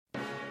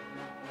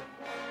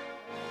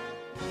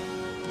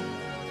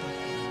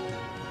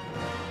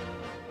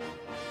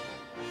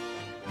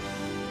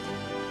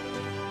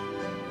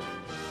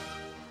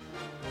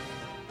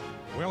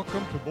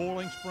Welcome to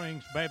Boiling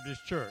Springs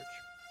Baptist Church,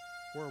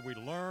 where we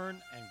learn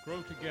and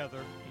grow together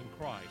in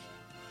Christ.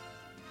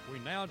 We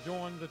now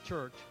join the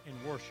church in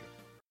worship.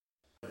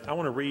 I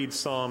want to read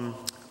Psalm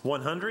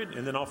 100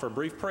 and then offer a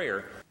brief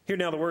prayer. Hear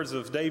now the words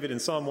of David in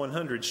Psalm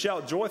 100.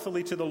 Shout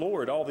joyfully to the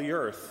Lord, all the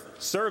earth.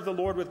 Serve the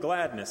Lord with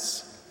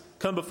gladness.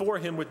 Come before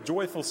him with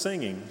joyful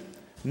singing.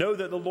 Know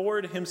that the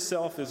Lord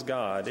himself is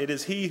God. It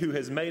is he who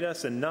has made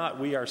us and not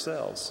we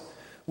ourselves.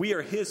 We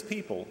are his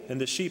people and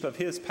the sheep of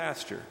his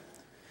pasture.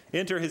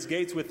 Enter his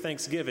gates with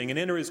thanksgiving and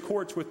enter his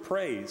courts with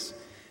praise.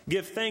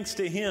 Give thanks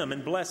to him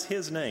and bless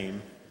his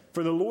name.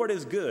 For the Lord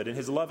is good, and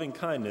his loving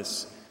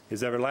kindness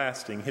is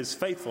everlasting, his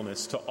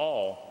faithfulness to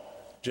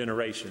all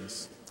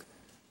generations.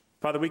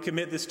 Father, we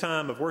commit this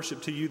time of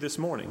worship to you this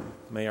morning.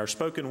 May our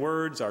spoken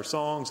words, our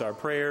songs, our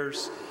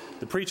prayers,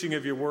 the preaching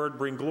of your word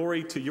bring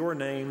glory to your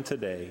name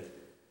today.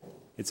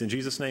 It's in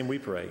Jesus' name we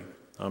pray.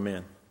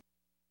 Amen.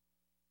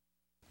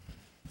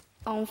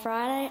 On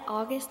Friday,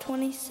 August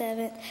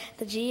 27th,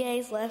 the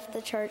GAs left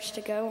the church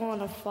to go on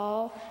a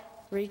fall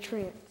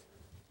retreat.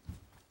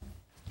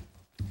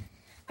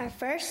 Our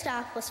first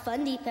stop was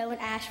Fun Depot in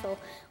Asheville.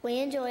 We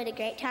enjoyed a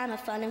great time of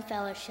fun and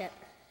fellowship.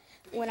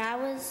 When I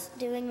was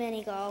doing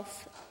mini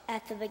golf,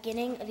 at the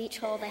beginning of each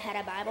hole they had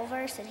a Bible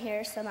verse, and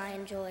here are some I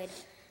enjoyed.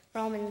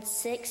 Romans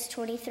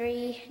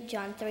 6:23,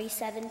 John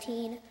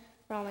 3:17,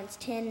 Romans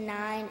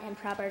 10:9, and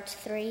Proverbs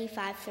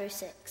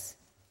 3:5-6.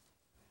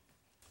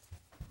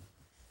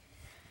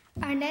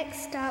 Our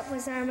next stop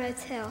was our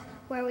motel,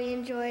 where we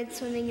enjoyed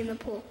swimming in the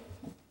pool.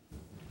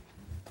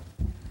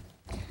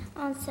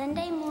 On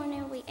Sunday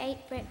morning, we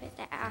ate breakfast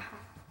at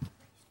IHOP.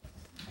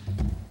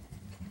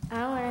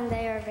 I learned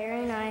they are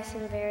very nice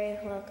and very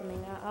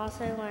welcoming. I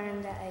also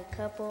learned that a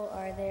couple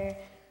are there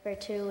for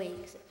 2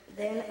 weeks.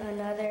 Then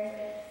another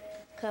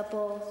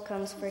couple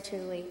comes for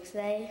 2 weeks.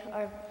 They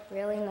are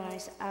really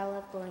nice. I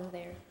love going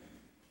there.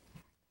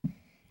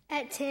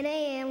 At 10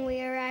 a.m.,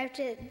 we arrived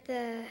at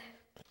the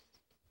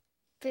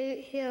Boot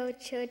Hill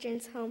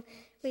Children's Home.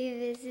 We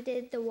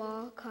visited the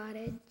Wall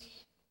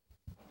Cottage.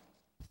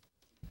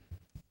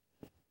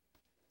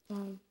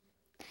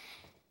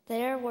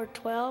 There were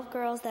 12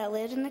 girls that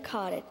lived in the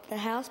cottage. The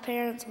house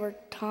parents were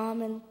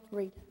Tom and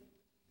Rita.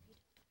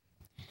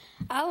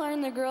 I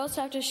learned the girls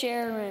have to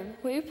share a room.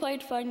 We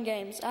played fun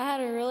games. I had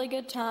a really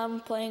good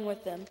time playing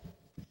with them.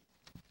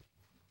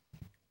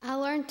 I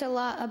learned a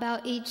lot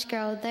about each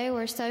girl. They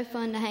were so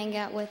fun to hang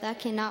out with. I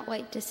cannot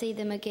wait to see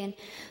them again.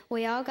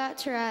 We all got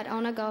to ride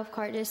on a golf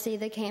cart to see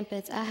the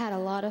campus. I had a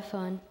lot of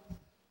fun.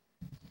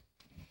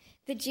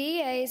 The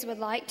GAs would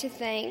like to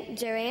thank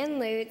Joanne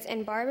Lutz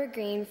and Barbara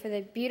Green for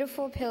the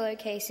beautiful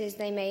pillowcases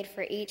they made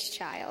for each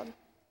child.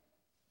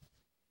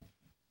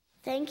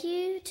 Thank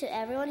you to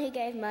everyone who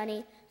gave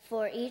money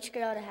for each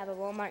girl to have a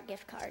Walmart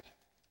gift card.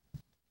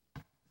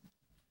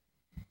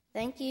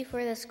 Thank you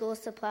for the school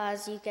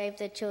supplies you gave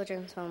the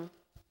children's home.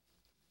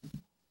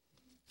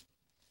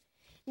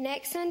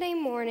 Next Sunday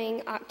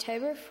morning,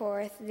 October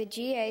 4th, the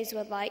GAs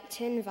would like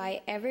to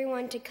invite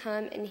everyone to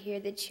come and hear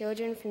the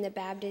children from the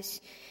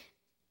Baptist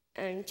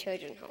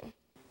Children's Home.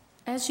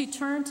 As you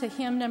turn to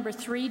hymn number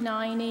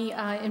 390,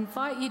 I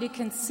invite you to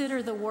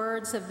consider the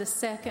words of the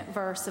second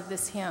verse of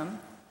this hymn.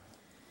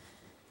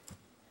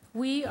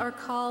 We are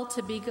called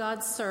to be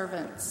God's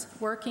servants,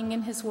 working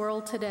in his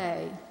world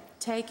today,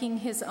 taking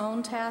his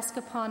own task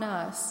upon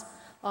us,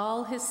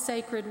 all his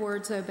sacred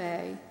words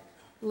obey.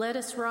 Let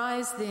us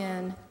rise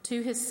then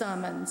to his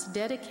summons,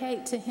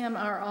 dedicate to him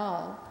our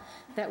all,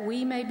 that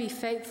we may be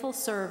faithful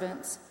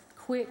servants,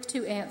 quick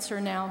to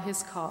answer now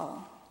his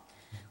call.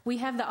 We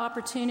have the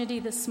opportunity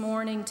this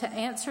morning to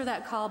answer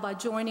that call by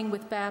joining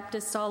with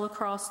Baptists all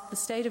across the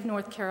state of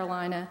North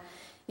Carolina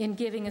in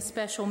giving a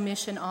special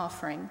mission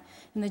offering.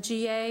 And the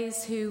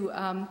GAs who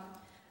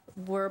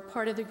were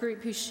part of the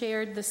group who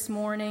shared this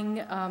morning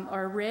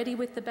are ready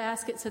with the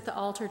baskets at the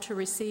altar to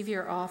receive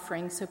your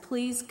offering. So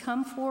please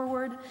come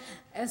forward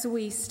as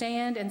we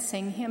stand and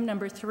sing hymn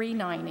number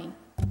 390.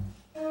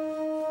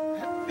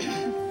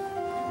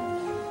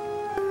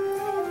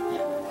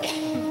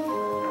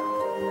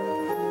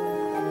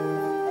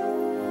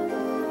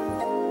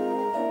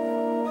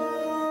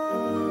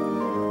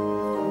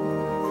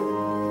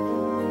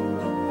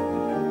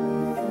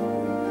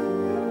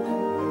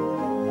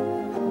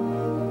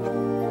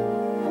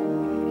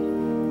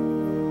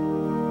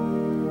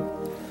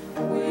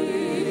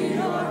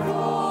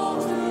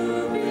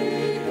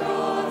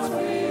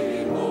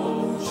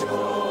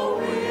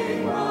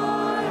 Showing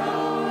my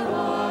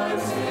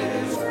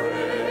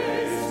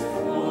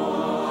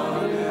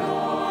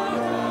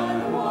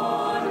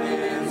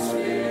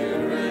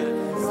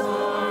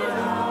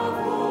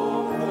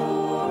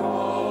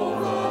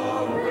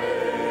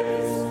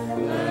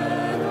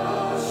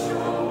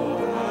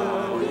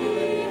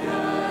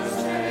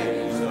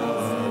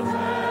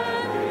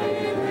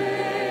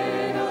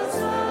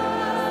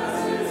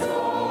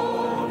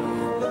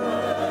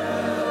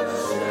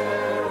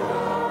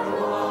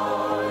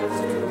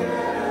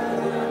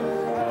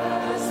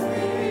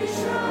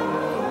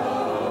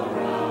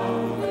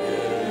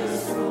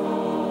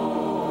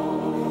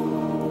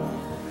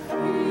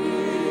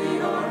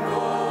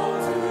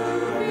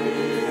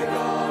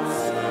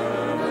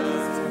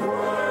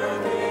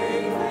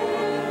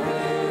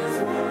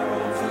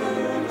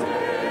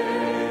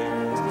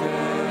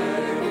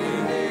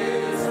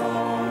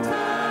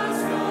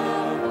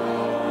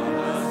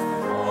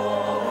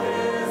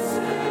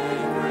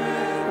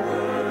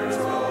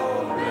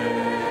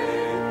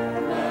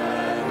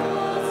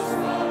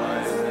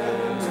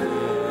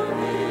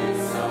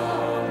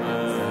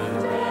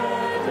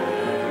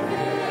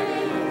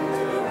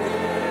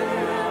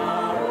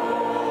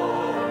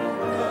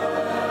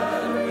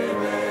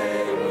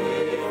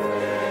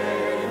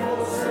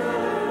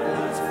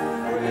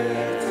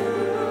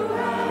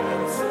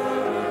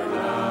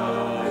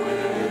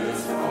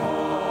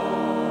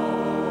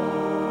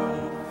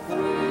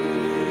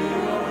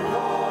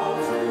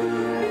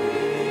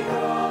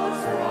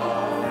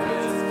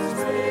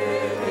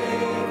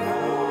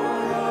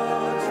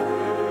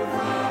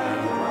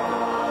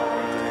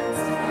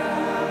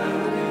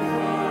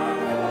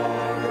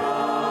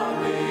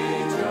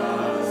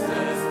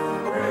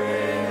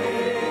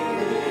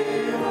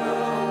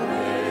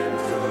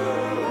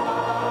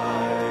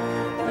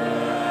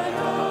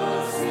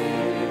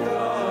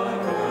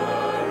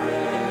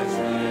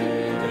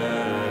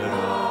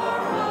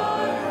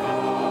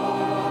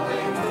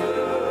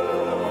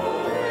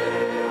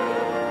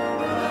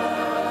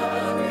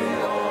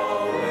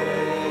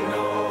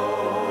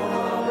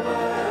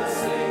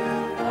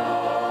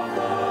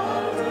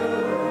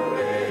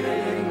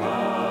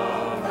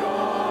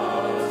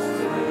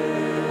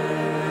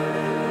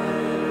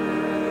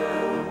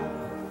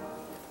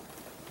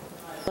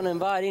going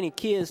to invite any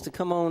kids to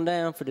come on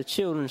down for the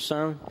children's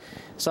sermon.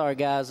 Sorry,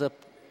 guys,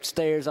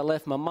 upstairs I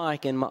left my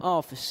mic in my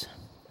office.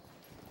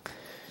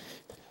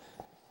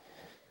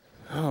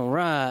 All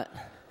right.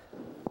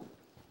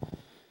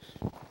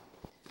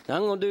 Now,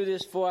 I'm going to do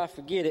this before I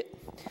forget it.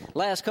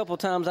 Last couple of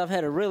times I've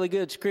had a really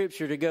good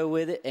scripture to go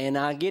with it, and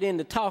I get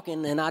into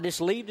talking, and I just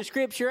leave the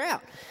scripture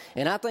out.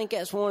 And I think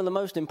that's one of the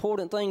most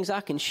important things I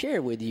can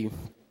share with you.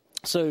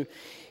 So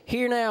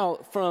here now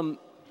from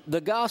the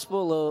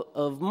Gospel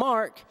of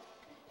Mark,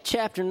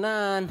 chapter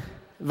 9,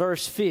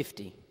 verse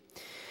 50.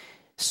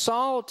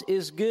 Salt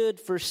is good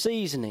for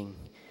seasoning,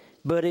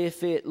 but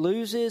if it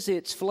loses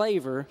its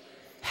flavor,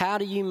 how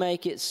do you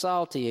make it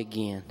salty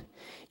again?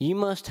 You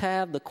must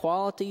have the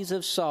qualities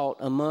of salt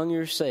among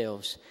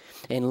yourselves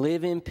and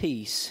live in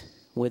peace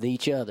with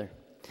each other.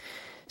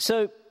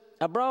 So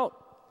I brought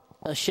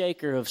a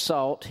shaker of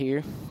salt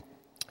here,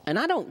 and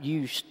I don't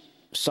use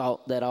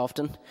salt that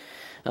often.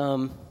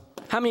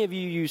 How many of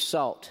you use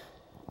salt?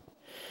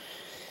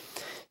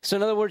 So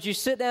in other words, you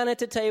sit down at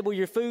the table,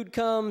 your food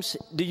comes,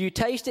 do you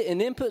taste it and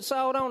then put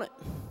salt on it?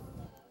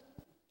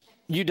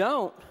 You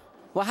don't.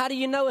 Well, how do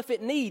you know if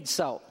it needs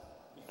salt?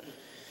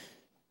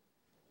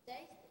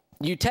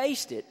 You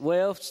taste it.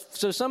 Well,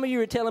 so some of you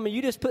are telling me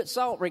you just put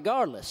salt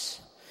regardless.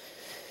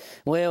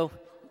 Well,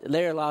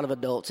 there are a lot of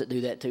adults that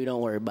do that too.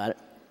 Don't worry about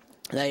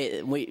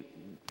it.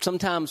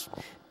 Sometimes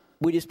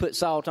we just put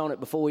salt on it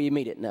before we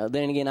eat it. No,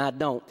 then again, I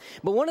don't.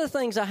 But one of the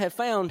things I have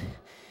found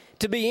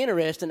to be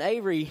interesting,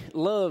 Avery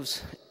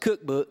loves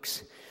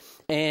cookbooks,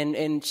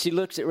 and she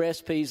looks at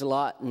recipes a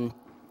lot, and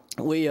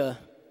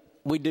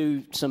we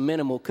do some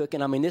minimal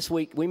cooking. I mean, this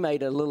week we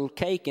made a little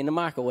cake in the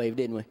microwave,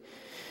 didn't we?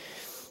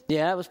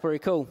 Yeah, that was pretty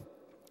cool.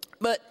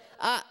 But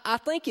I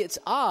think it's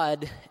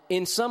odd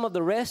in some of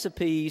the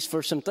recipes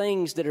for some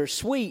things that are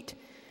sweet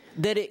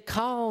that it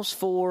calls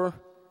for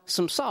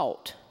some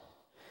salt.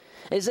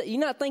 You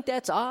not think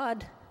that's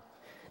odd?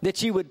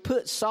 That you would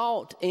put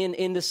salt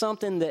into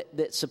something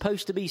that's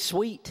supposed to be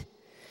sweet?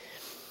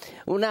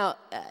 Well, now,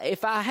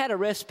 if I had a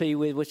recipe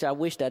with which I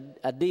wished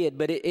I did,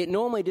 but it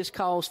normally just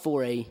calls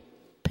for a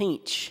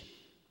pinch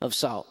of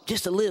salt,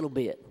 just a little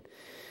bit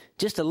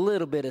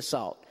of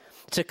salt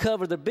to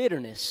cover the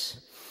bitterness.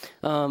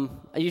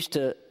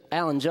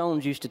 Alan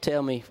Jones used to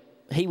tell me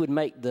he would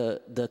make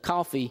the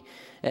coffee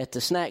at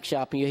the snack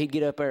shop, and he'd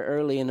get up there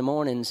early in the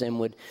mornings and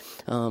would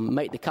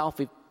make the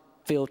coffee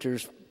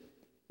filters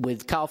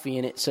with coffee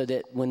in it so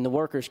that when the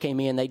workers came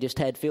in, they just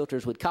had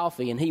filters with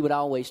coffee. And he would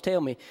always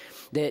tell me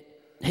that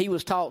he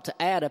was taught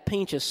to add a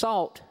pinch of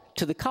salt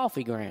to the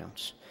coffee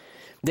grounds,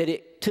 that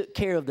it took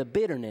care of the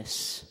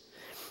bitterness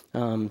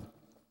in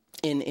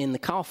the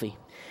coffee.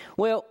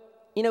 Well,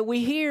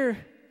 we hear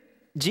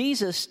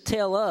Jesus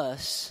tell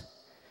us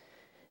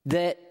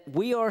that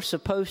we are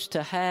supposed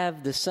to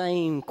have the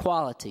same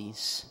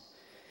qualities,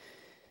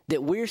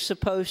 that we're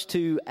supposed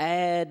to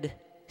add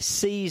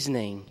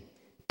seasoning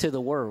to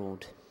the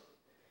world,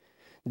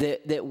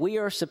 that we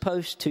are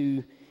supposed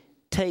to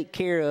take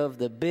care of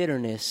the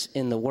bitterness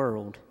in the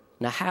world.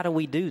 Now, how do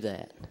we do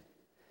that?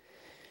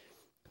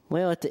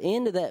 Well, at the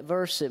end of that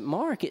verse at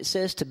Mark, it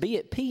says to be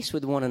at peace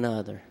with one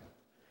another.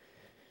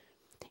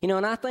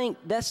 And I think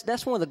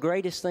that's one of the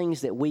greatest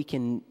things that we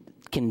can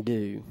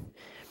do.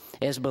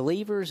 As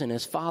believers and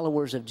as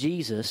followers of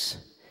Jesus,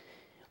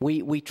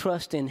 we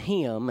trust in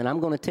Him, and I'm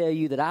going to tell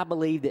you that I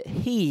believe that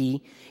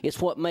He is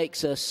what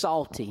makes us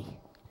salty.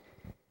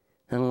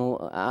 And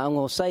I'm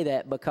going to say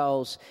that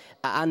because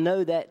I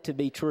know that to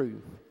be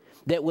true.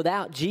 That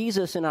without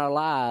Jesus in our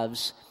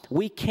lives,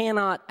 we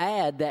cannot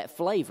add that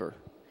flavor.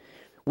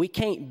 We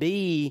can't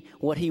be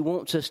what He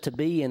wants us to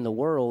be in the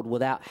world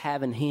without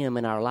having Him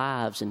in our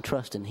lives and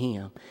trusting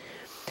Him.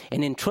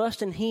 And in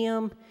trusting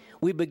Him,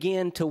 we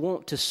begin to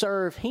want to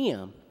serve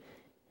Him.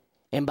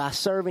 And by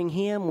serving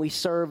Him, we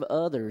serve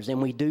others and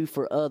we do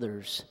for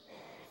others.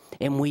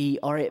 And we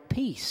are at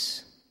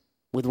peace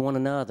with one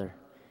another.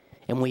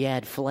 And we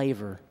add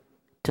flavor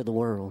to the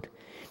world.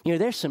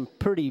 There's some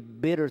pretty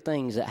bitter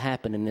things that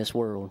happen in this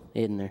world,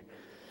 isn't there?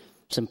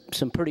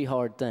 Some pretty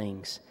hard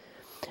things.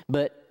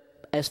 But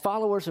as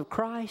followers of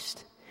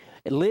Christ,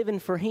 living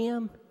for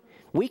Him,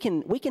 we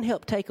can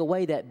help take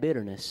away that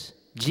bitterness.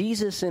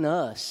 Jesus in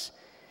us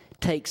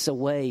takes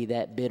away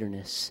that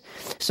bitterness.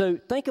 So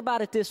think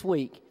about it this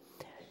week.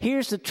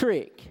 Here's the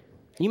trick.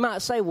 You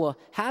might say, well,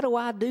 how do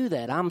I do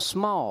that? I'm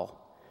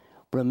small.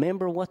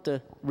 Remember what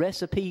the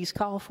recipes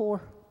call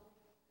for?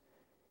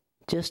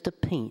 Just a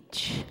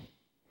pinch.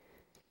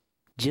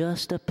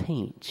 Just a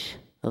pinch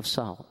of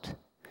salt.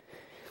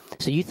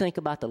 So you think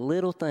about the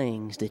little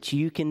things that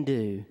you can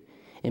do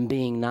in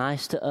being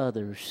nice to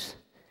others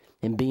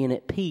and being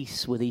at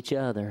peace with each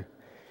other.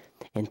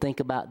 And think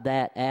about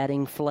that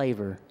adding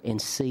flavor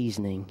and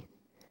seasoning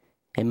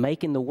and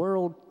making the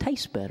world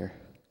taste better.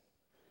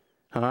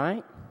 All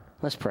right?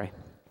 Let's pray.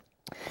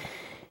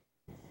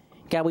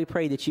 God, we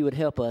pray that you would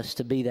help us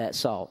to be that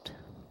salt.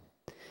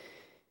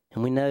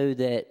 And we know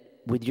that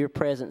with your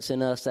presence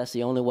in us, that's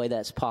the only way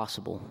that's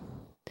possible.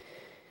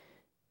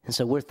 And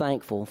so we're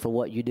thankful for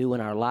what you do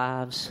in our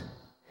lives.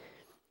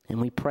 And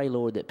we pray,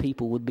 Lord, that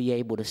people would be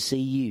able to see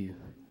you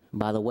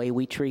by the way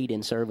we treat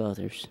and serve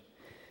others.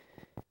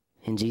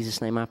 In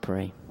Jesus' name I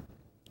pray.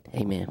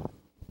 Amen.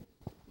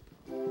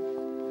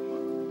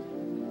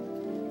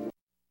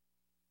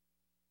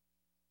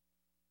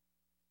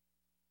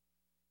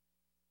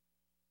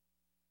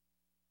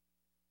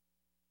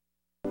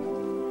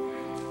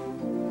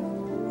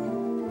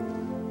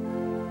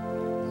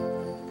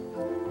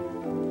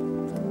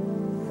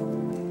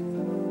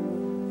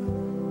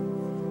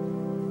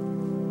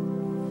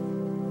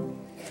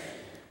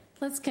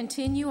 Let's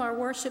continue our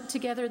worship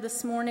together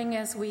this morning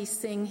as we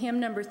sing hymn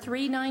number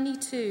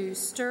 392,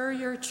 Stir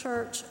Your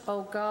Church,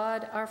 O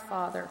God our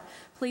Father.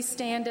 Please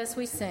stand as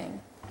we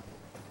sing.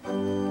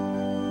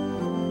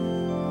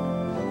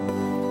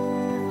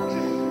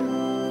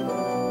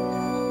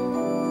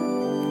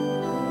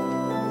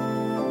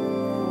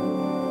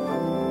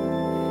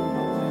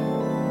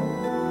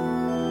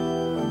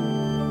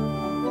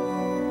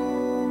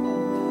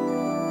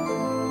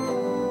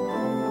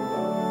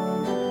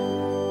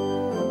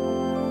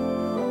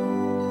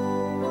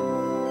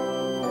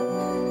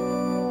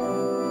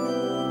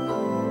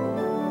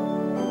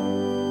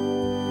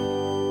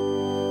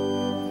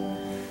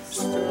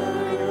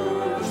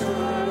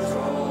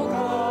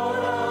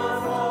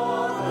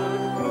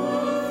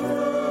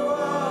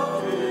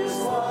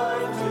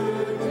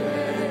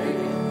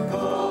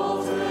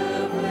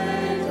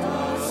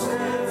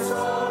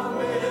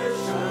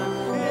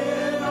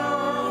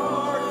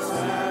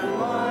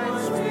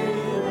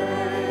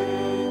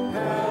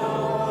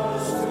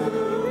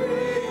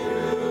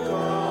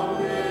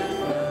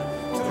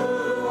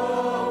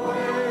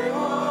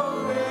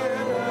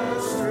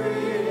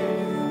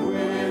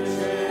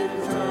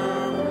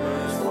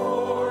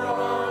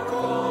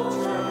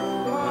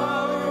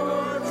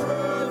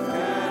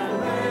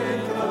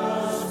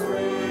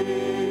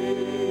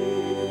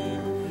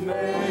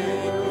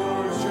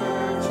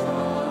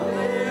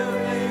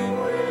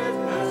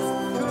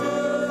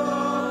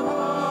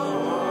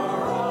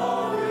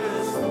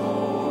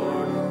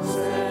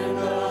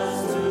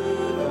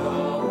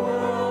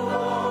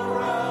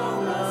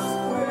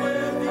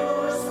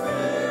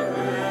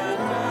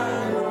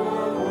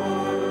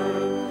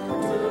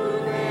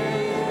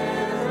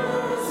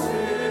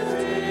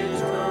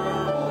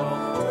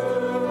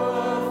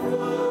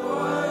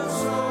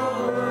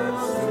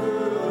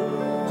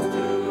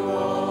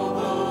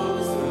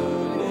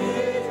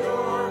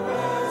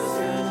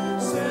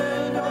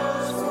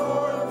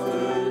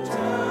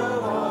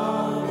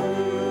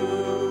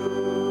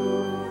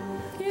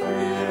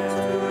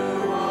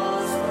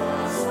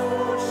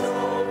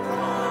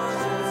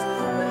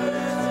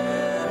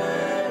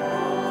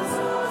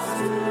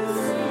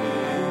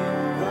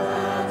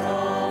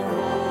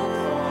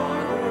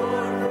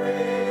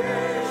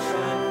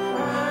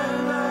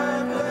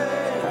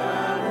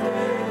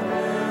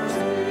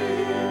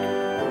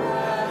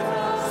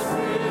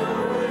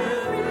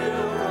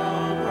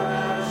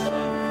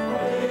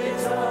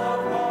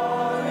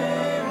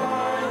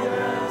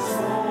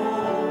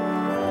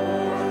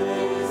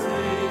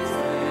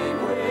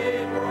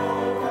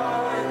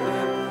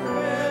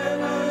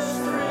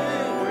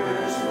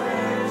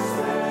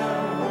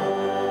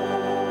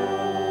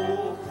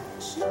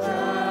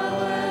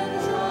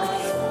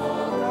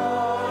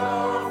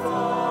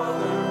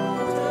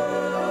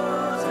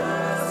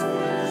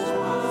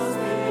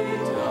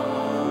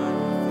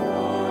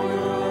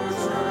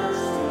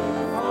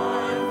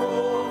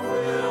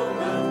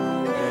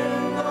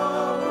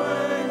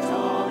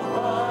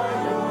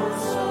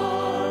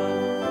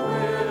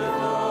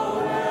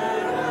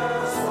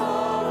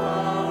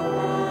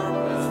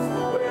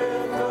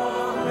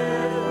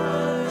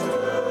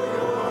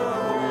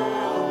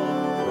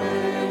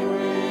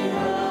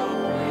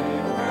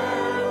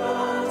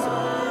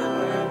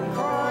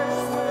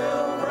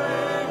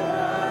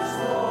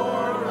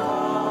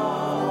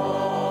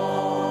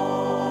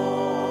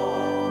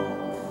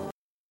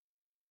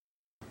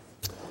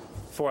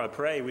 Before I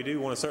pray, we do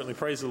want to certainly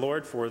praise the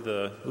Lord for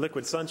the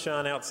liquid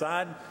sunshine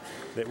outside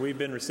that we've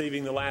been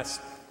receiving the last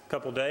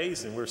couple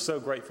days, and we're so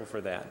grateful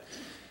for that.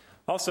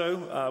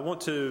 Also, I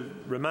want to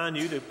remind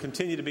you to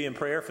continue to be in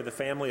prayer for the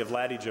family of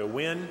Laddie Joe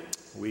Wynn.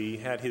 We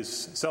had his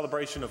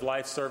celebration of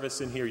life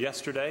service in here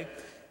yesterday,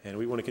 and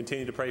we want to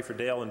continue to pray for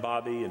Dale and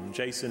Bobby and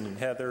Jason and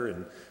Heather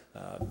and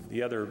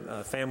the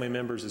other family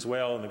members as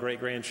well and the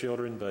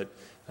great-grandchildren. But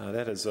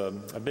that is a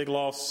big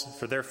loss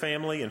for their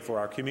family and for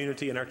our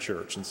community and our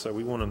church. And so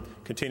we want to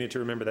continue to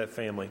remember that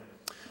family.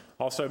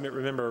 Also,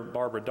 remember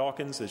Barbara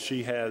Dawkins, as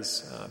she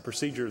has a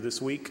procedure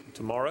this week,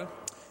 tomorrow,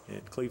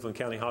 at Cleveland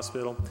County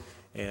Hospital.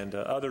 And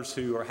others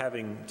who are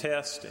having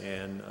tests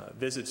and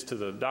visits to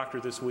the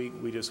doctor this week.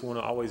 We just want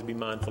to always be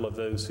mindful of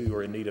those who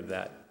are in need of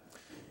that.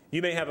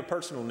 You may have a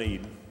personal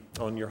need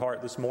on your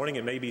heart this morning.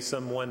 It may be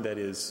someone that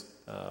is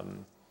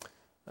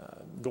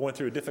going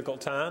through a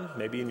difficult time,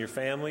 maybe in your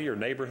family or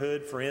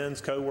neighborhood, friends,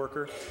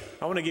 co-worker.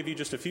 I want to give you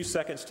just a few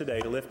seconds today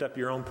to lift up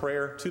your own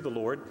prayer to the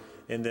Lord,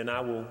 and then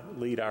I will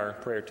lead our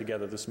prayer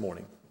together this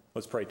morning.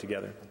 Let's pray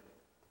together.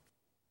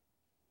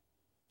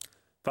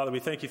 Father,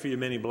 we thank you for your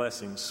many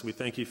blessings. We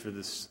thank you for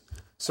this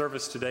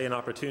service today,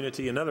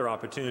 another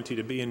opportunity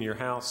to be in your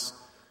house,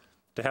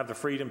 to have the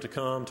freedom to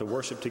come, to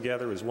worship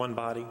together as one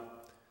body.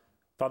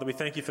 Father, we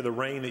thank you for the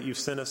rain that you've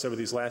sent us over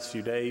these last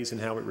few days and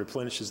how it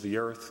replenishes the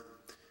earth.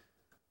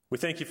 We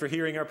thank you for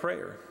hearing our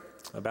prayer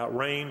about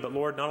rain, but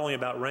Lord, not only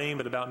about rain,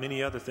 but about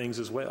many other things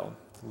as well.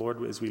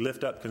 Lord, as we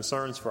lift up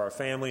concerns for our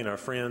family and our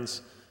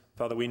friends,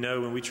 Father, we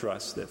know and we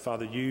trust that,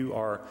 Father, you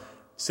are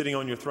sitting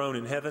on your throne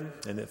in heaven,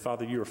 and that,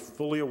 Father, you are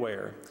fully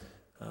aware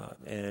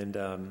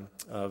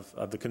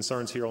of the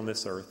concerns here on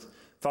this earth.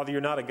 Father, you're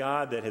not a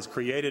God that has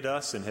created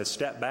us and has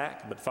stepped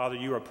back, but, Father,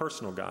 you are a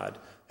personal God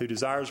who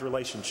desires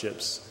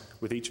relationships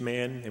with each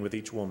man and with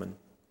each woman.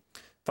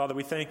 Father,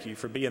 we thank you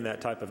for being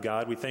that type of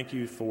God. We thank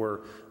you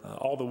for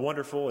all the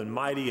wonderful and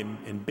mighty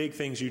and big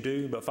things you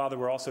do, but, Father,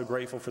 we're also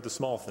grateful for the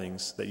small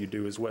things that you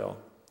do as well.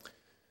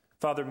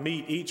 Father,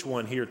 meet each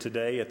one here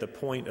today at the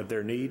point of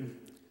their need.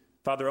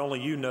 Father,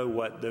 only you know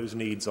what those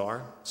needs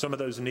are. Some of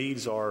those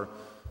needs are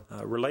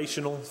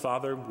relational,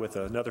 Father, with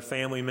another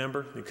family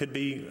member. It could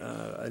be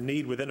a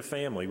need within a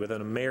family, within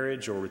a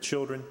marriage, or with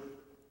children.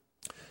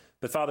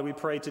 But, Father, we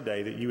pray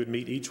today that you would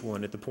meet each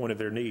one at the point of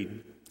their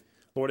need.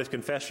 Lord, as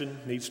confession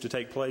needs to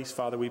take place,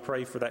 Father, we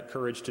pray for that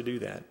courage to do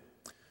that.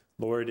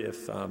 Lord,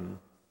 if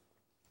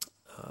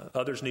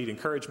others need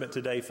encouragement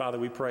today, Father,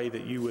 we pray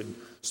that you would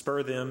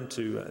spur them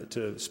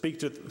to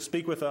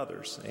speak with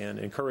others and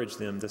encourage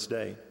them this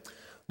day.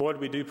 Lord,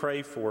 we do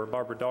pray for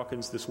Barbara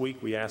Dawkins this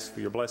week. We ask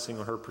for your blessing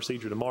on her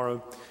procedure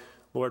tomorrow.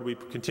 Lord, we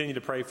continue to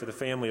pray for the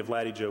family of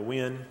Laddie Joe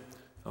Wynn,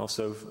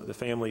 also the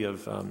family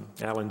of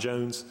Alan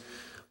Jones.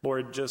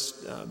 Lord,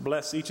 just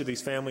bless each of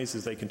these families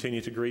as they continue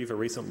to grieve a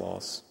recent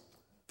loss.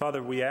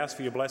 Father, we ask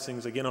for your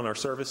blessings again on our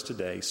service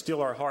today.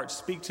 Still our hearts.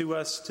 Speak to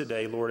us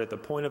today, Lord, at the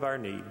point of our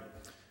need.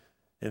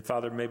 And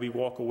Father, may we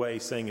walk away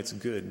saying it's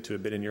good to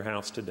have been in your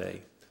house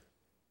today.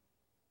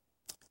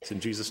 It's in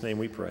Jesus' name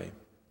we pray.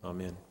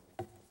 Amen.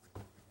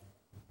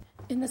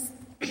 In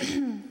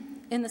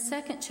the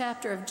second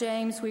chapter of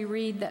James, we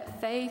read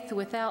that faith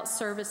without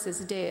service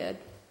is dead.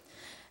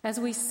 As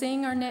we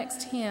sing our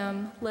next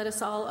hymn, let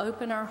us all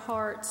open our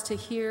hearts to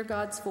hear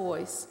God's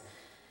voice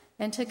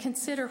and to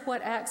consider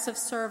what acts of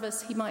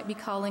service he might be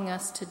calling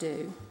us to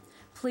do.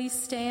 Please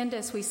stand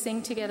as we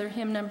sing together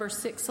hymn number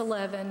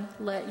 611,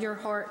 Let Your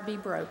Heart Be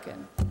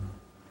Broken.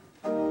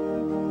 That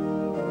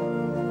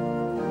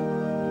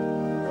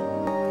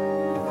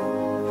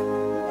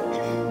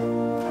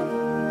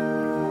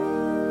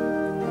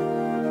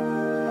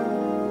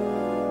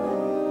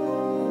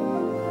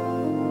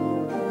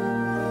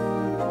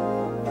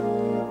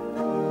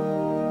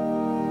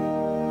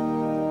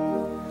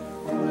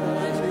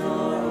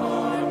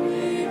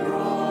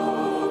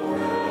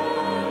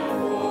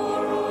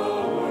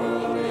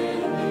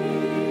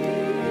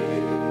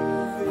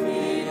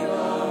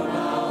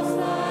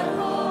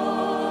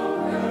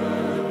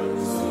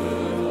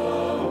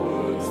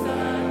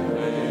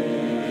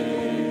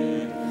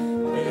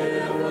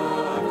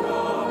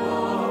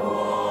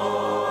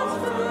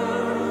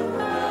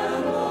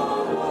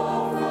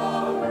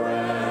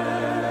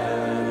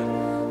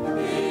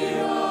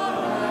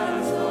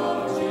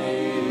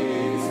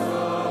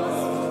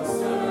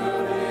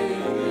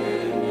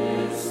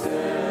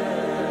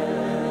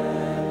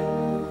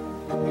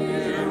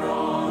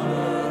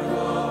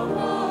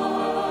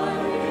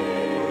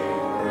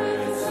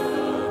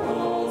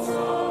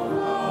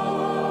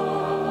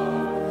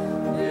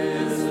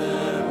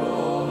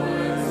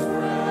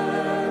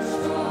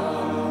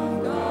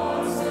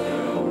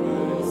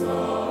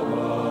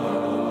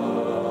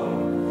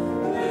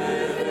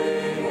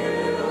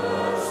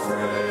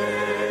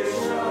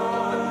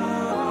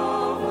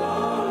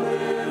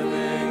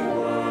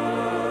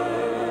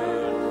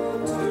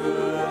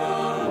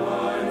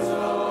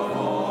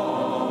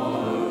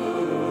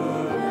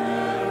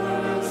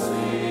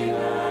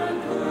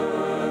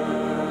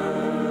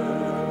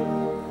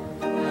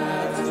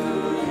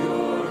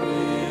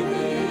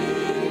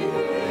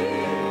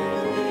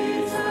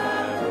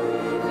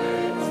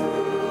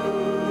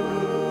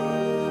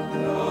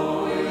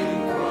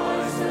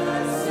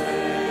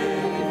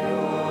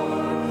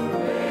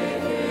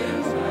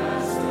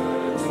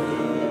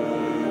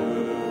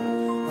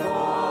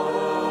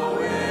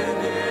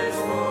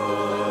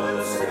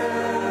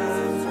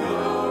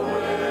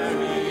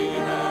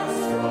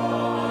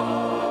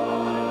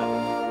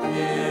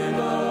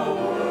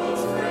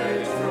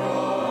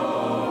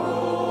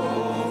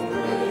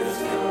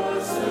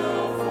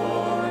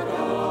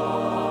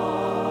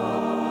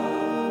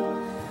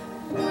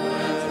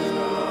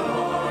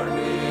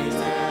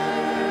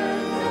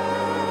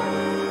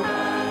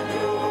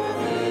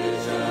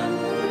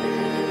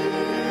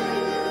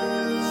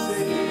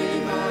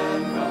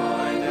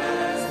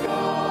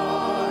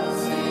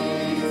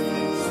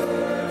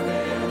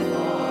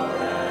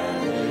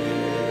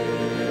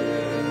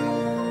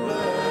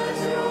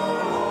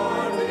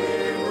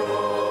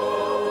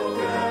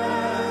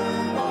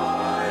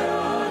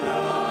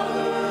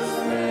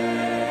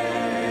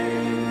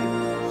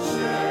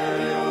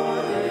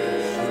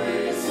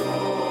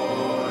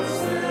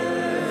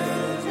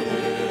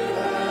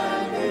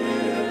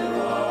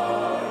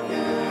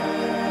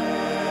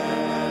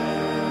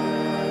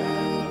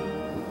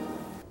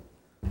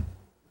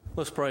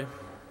Let's pray.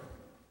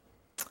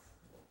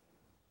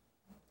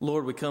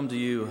 Lord, we come to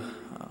you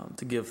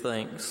to give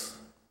thanks,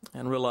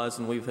 and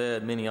realizing we've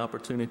had many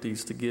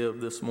opportunities to give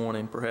this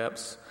morning,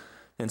 perhaps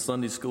in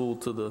Sunday school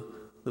to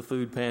the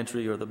food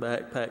pantry or the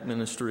backpack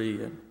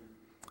ministry, and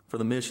for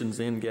the missions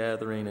in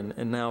gathering,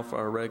 and now for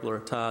our regular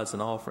tithes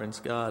and offerings.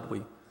 God,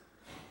 we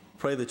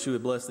pray that you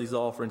would bless these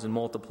offerings and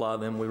multiply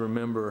them. We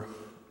remember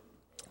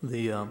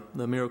the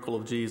miracle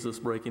of Jesus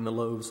breaking the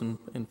loaves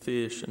and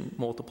fish and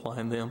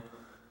multiplying them.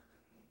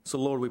 So,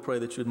 Lord, we pray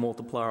that you would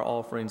multiply our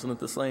offerings, and at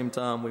the same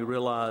time, we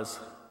realize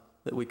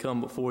that we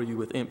come before you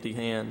with empty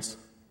hands.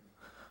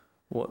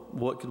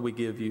 What could we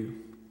give you?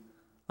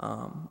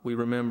 We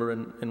remember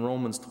in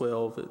Romans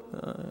 12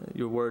 that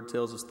your word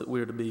tells us that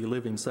we're to be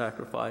living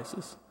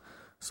sacrifices.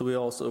 So we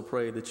also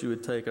pray that you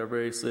would take our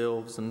very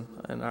selves and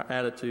our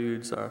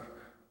attitudes, our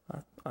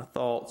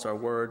thoughts, our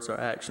words, our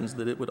actions,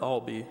 that it would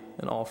all be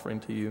an offering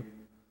to you.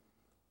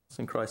 It's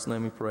in Christ's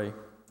name we pray.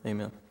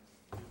 Amen.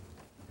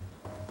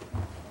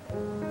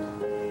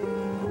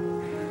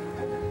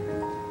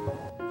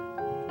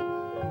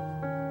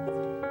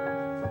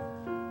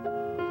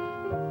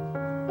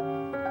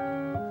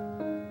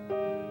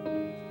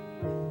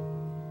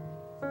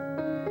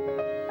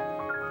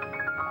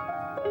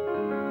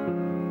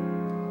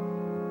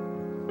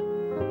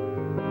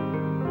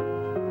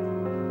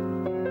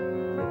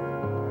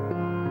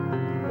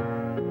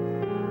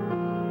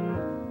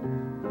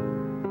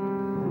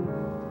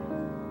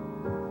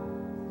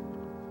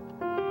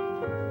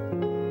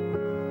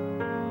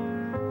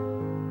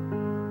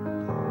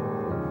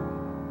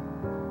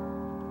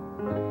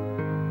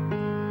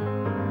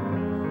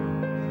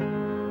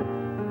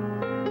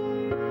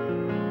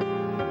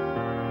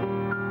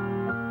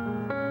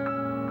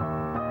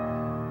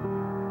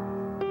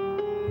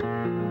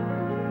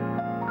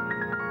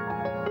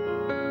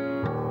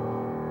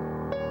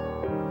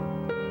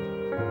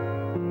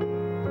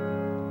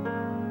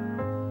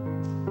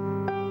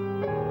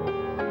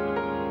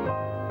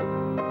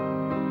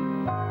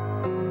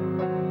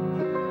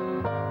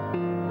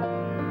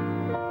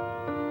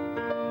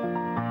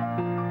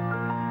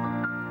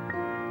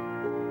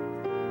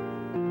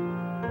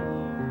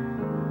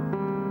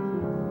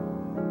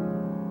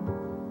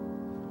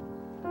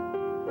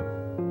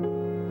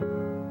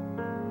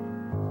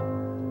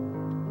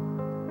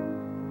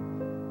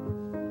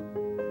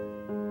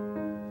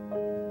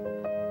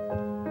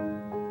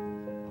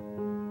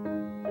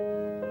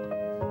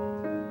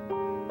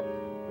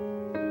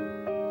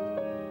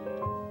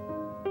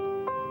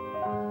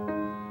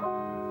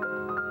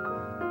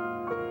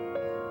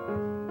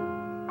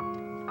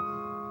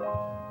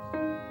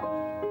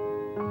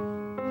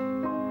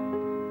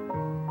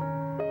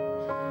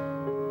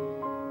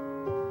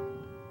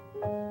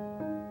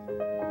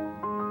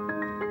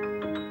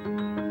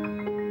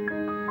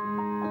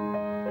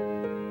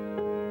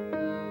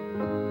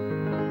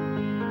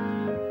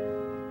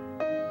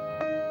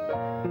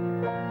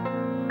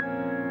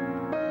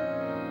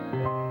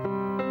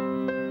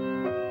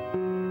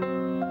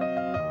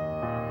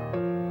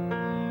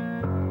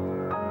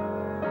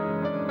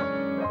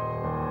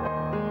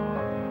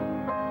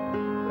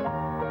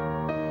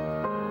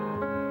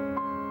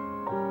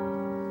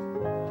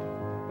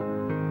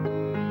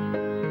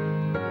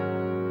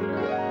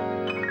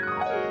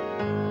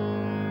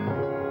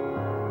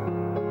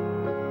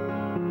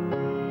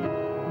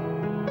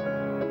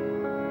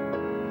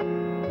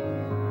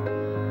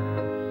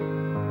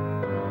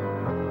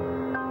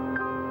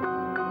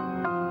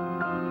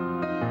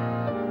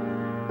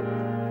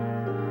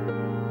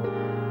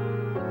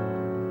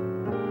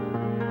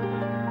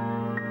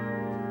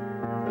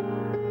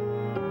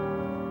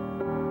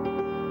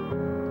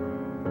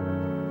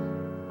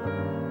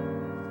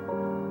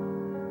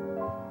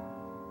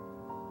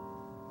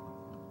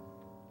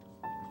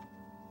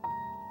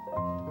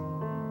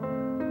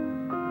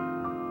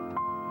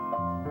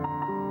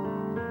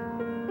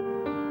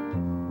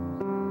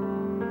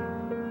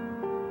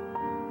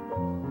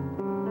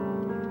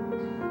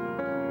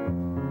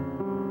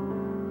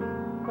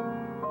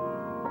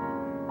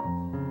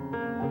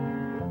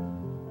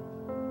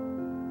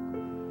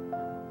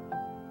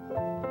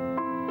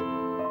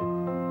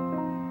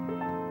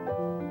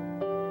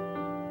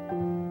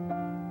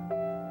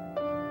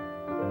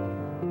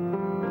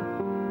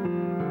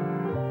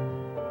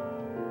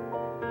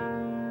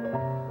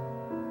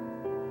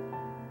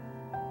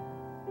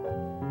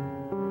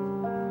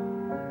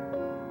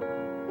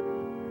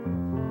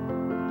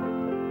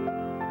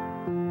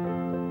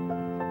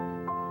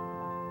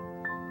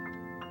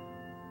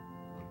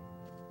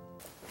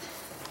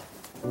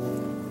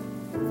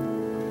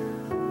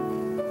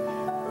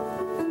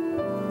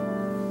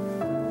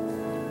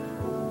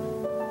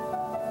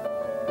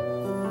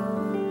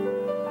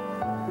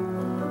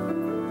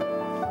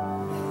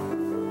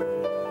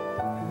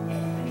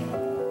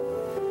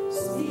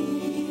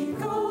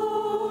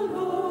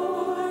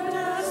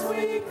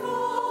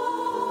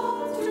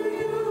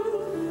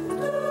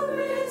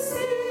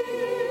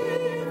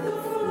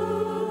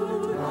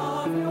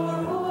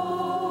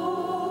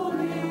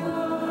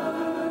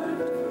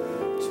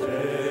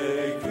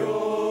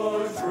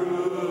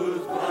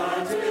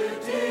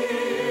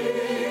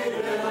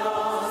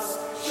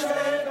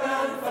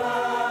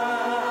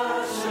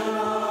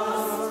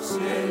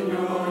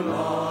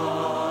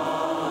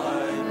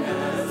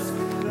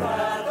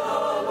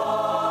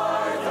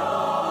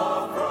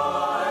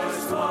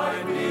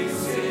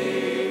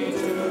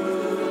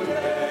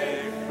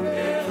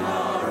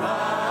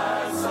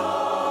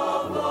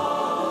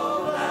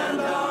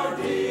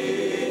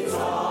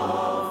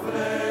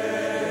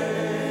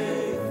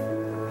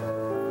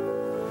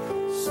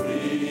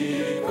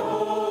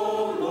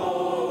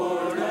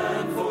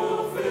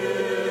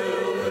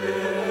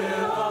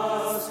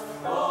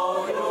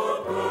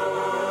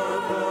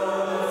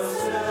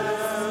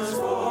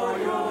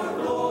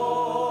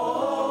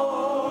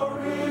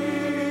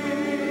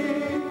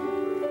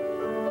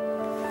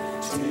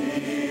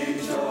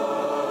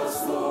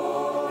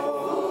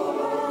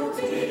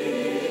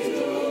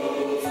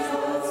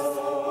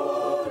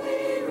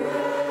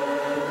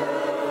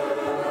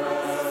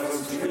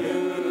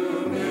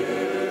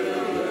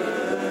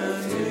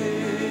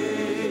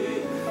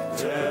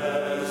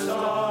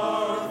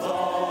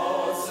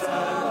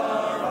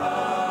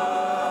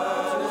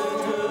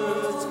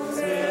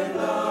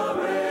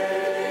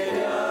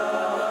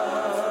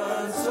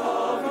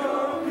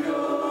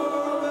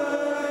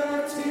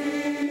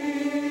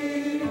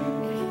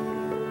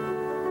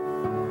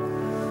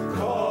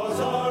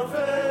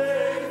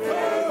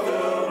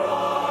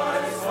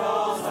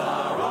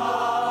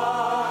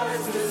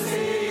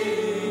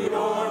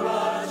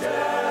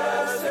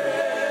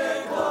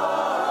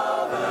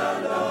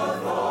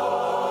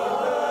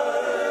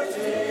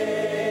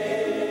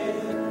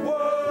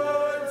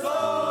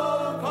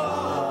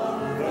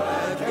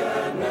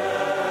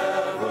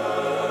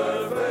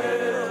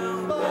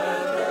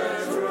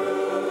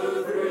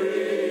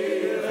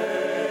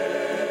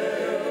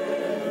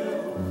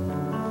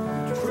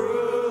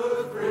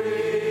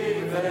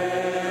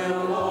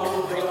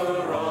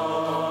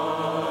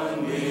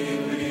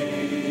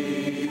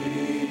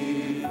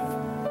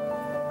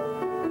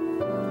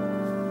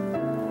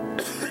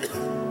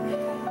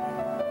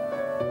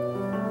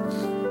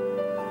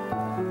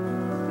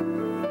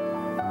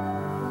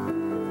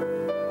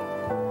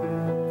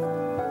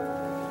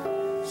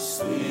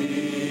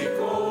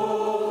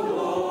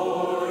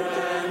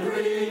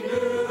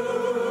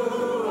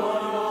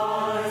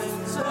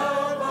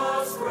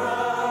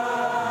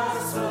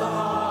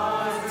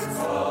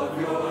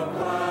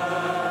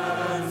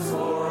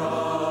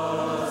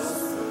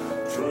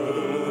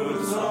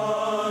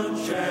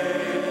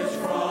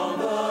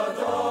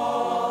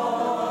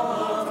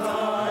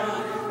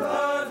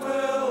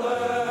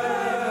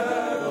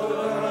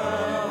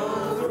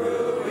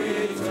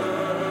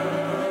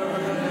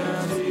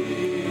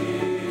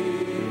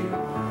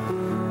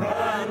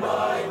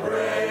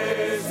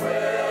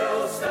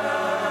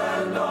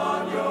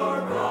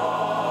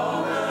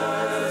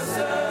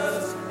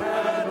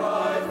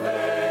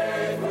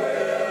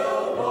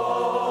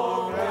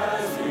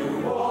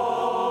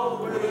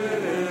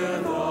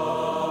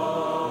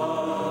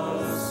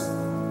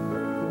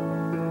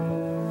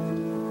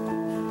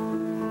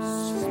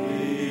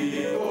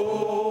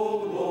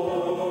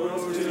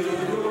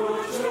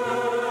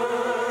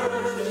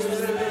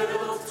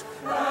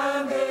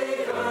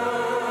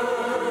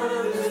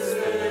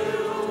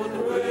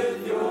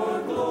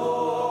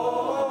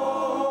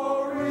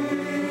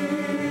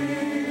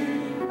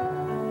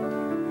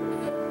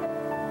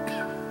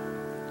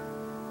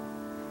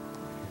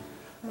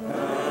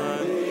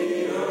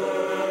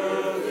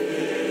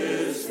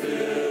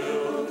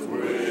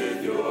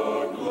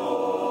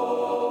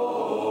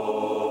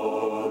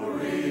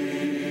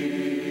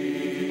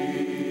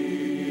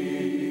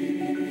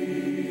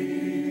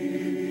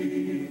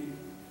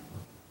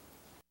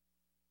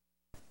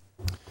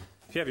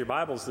 If you have your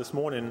Bibles this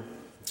morning,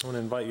 I want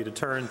to invite you to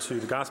turn to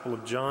the Gospel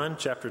of John,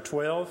 chapter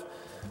 12.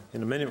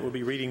 In a minute, we'll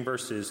be reading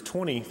verses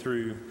 20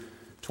 through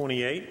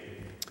 28.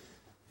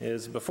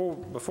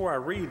 Before I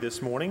read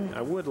this morning,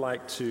 I would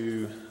like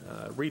to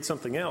read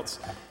something else.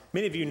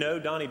 Many of you know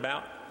Bonnie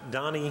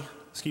Dowdy,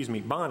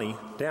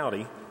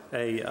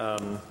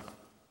 a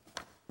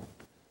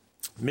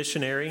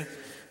missionary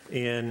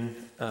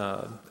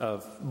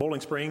of Bowling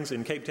Springs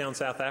in Cape Town,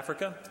 South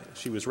Africa.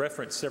 She was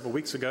referenced several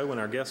weeks ago when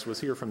our guest was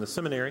here from the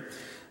seminary.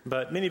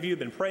 But many of you have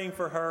been praying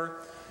for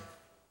her.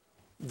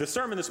 The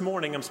sermon this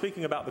morning, I'm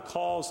speaking about the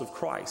cause of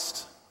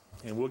Christ.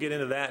 And we'll get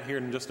into that here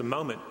in just a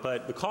moment.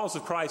 But the cause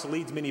of Christ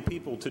leads many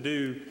people to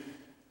do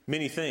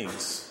many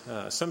things.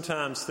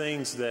 Sometimes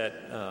things that,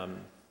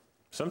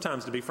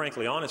 sometimes to be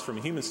frankly honest from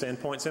a human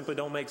standpoint, simply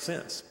don't make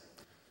sense.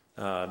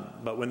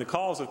 But when the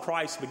cause of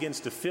Christ begins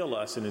to fill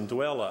us and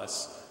indwell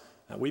us,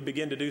 we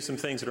begin to do some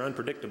things that are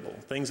unpredictable,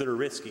 things that are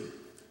risky.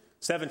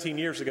 17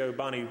 years ago,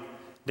 Bonnie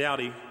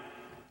Dowdy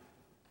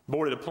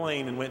boarded a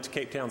plane and went to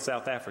Cape Town,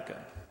 South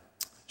Africa.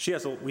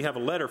 We have a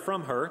letter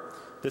from her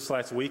this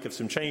last week of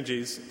some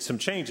changes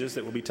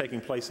that will be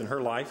taking place in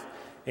her life,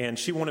 and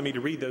she wanted me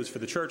to read those for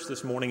the church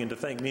this morning and to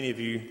thank many of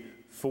you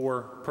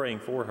for praying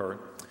for her.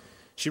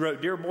 She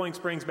wrote, "Dear Bowling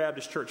Springs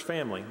Baptist Church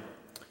family,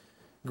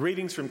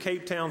 greetings from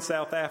Cape Town,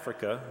 South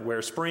Africa,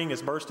 where spring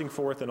is bursting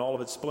forth in all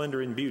of its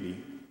splendor and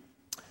beauty.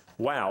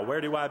 Wow, where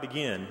do I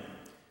begin?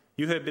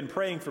 You have been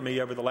praying for me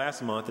over the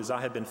last month as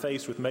I have been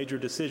faced with major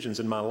decisions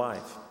in my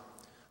life.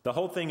 The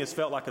whole thing has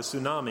felt like a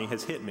tsunami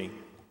has hit me.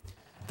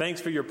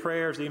 Thanks for your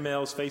prayers,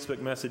 emails,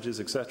 Facebook messages,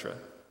 etc.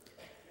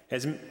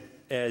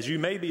 As you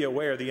may be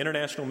aware, the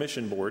International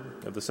Mission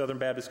Board of the Southern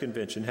Baptist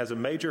Convention has a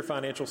major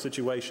financial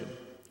situation.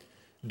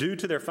 Due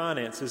to their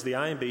finances, the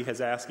IMB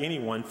has asked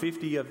anyone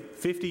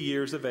 50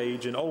 years of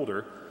age and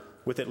older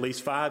with at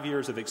least 5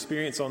 years of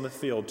experience on the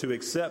field to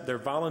accept their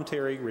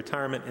voluntary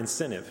retirement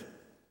incentive.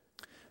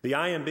 The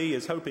IMB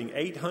is hoping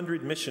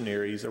 800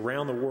 missionaries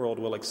around the world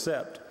will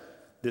accept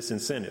this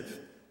incentive.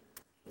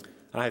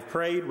 I have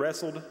prayed,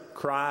 wrestled,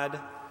 cried,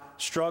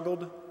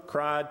 struggled,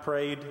 cried,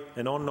 prayed,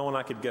 and on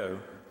I could go.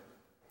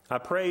 I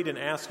prayed and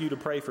asked you to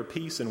pray for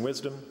peace and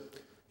wisdom,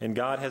 and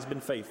God has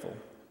been faithful.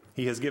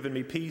 He has given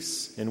me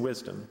peace and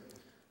wisdom.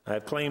 I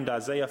have claimed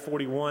Isaiah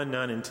 41,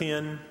 9 and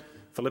 10,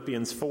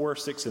 Philippians 4,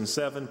 6 and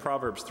 7,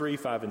 Proverbs 3,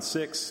 5 and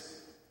 6,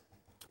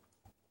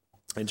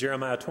 and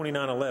Jeremiah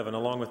 29, 11,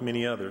 along with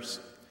many others.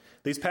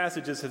 These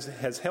passages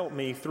has helped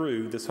me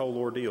through this whole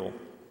ordeal.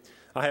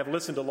 I have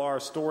listened to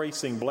Laura's story,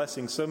 sing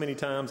blessings so many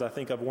times I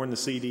think I've worn the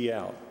CD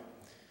out.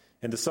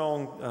 And the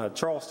song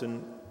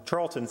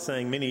Charlton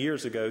sang many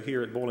years ago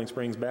here at Bowling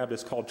Springs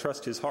Baptist called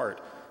Trust His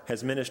Heart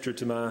has ministered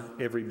to my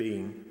every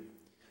being.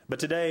 But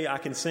today I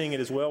can sing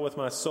It Is Well With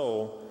My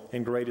Soul,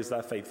 and Great Is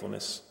Thy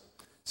Faithfulness.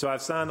 So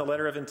I've signed the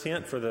letter of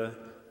intent for the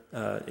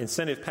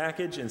incentive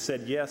package and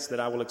said yes,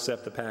 that I will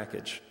accept the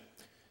package.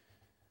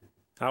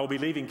 I will be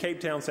leaving Cape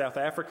Town, South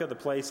Africa, the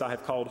place I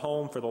have called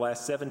home for the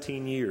last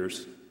 17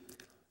 years.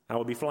 I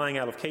will be flying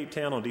out of Cape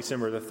Town on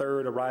December the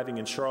 3rd, arriving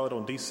in Charlotte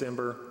on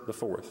December the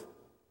 4th.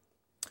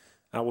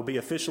 I will be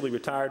officially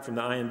retired from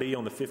the IMB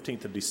on the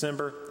 15th of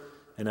December,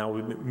 and I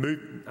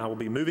will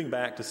be moving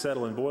back to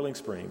settle in Bowling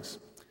Springs.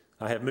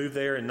 I have moved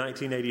there in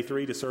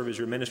 1983 to serve as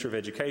your Minister of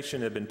Education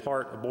and have been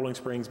part of Bowling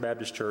Springs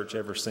Baptist Church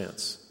ever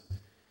since.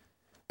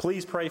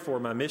 Please pray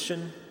for my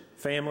mission,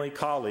 family,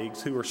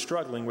 colleagues who are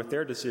struggling with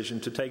their decision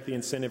to take the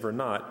incentive or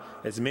not,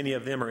 as many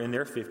of them are in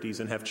their 50s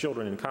and have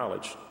children in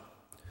college.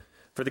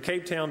 For the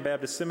Cape Town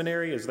Baptist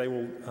Seminary, as they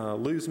will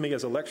lose me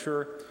as a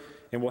lecturer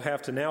and will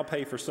have to now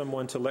pay for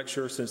someone to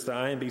lecture since the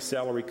IMB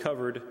salary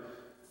covered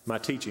my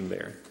teaching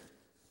there.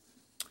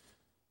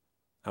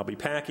 I'll be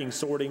packing,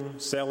 sorting,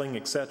 selling,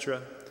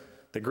 etc.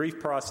 The grief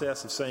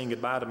process of saying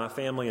goodbye to my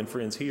family and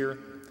friends here,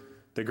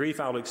 the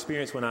grief I will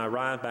experience when I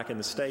arrive back in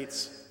the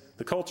States,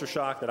 the culture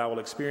shock that I will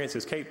experience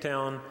as Cape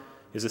Town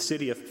is a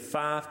city of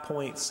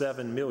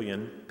 5.7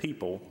 million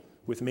people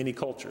with many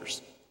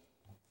cultures.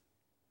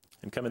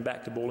 And coming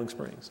back to Bowling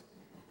Springs.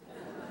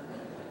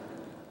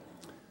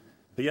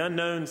 The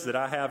unknowns that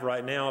I have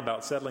right now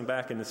about settling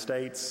back in the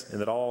States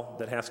and that all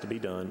that has to be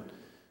done.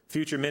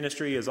 Future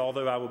ministry is,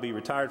 although I will be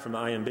retired from the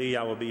IMB,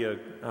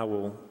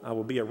 I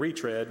will be a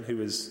retread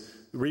who is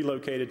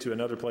relocated to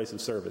another place of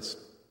service.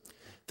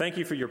 Thank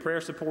you for your prayer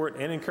support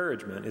and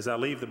encouragement as I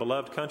leave the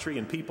beloved country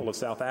and people of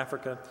South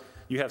Africa.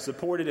 You have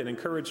supported and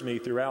encouraged me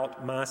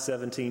throughout my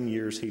 17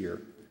 years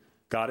here.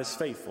 God is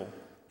faithful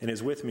and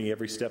is with me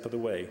every step of the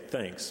way.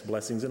 Thanks.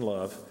 Blessings and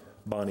love,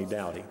 Bonnie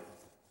Dowdy.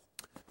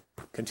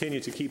 Continue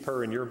to keep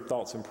her in your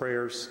thoughts and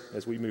prayers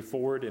as we move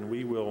forward, and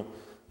we will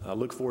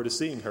look forward to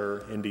seeing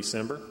her in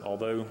December,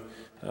 although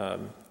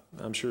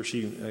I'm sure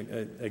she,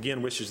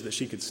 again, wishes that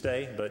she could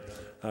stay, but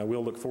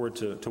we'll look forward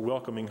to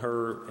welcoming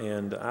her,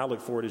 and I look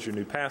forward as her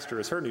new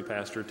pastor,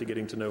 to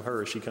getting to know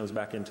her as she comes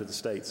back into the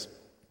States.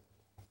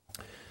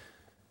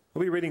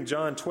 We'll be reading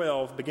John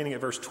 12, beginning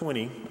at verse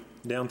 20,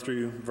 down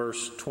through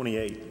verse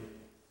 28.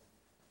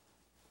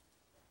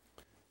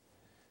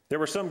 There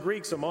were some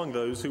Greeks among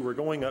those who were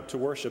going up to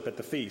worship at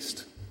the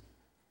feast.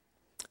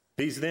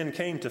 These then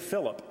came to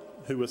Philip,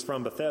 who was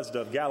from Bethsaida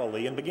of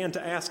Galilee, and began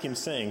to ask him,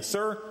 saying,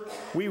 Sir,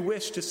 we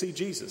wish to see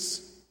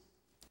Jesus.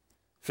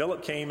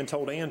 Philip came and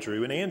told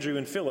Andrew, and Andrew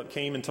and Philip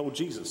came and told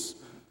Jesus.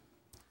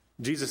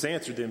 Jesus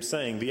answered them,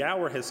 saying, The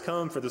hour has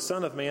come for the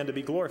Son of Man to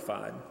be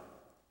glorified.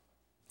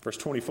 Verse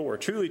 24,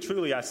 Truly,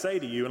 truly, I say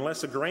to you,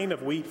 unless a grain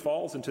of wheat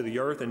falls into the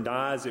earth and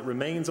dies, it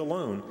remains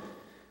alone.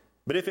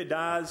 But if it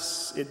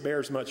dies, it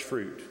bears much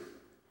fruit.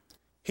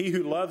 He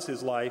who loves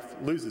his life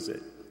loses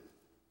it.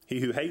 He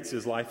who hates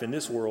his life in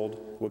this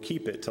world will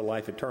keep it to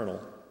life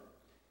eternal.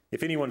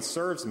 If anyone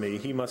serves me,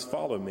 he must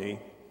follow me.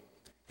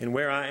 And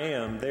where I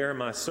am, there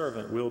my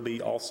servant will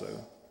be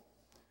also.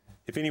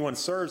 If anyone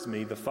serves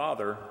me, the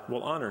Father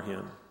will honor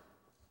him.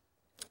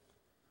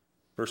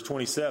 Verse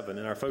 27,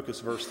 in our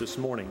focus verse this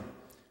morning.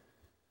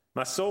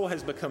 My soul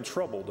has become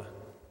troubled.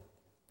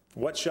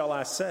 What shall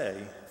I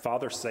say?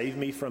 Father, save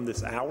me from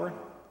this hour?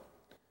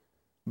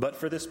 But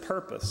for this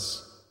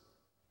purpose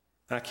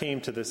I came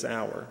to this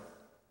hour.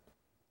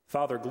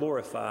 Father,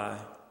 glorify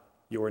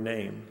your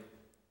name.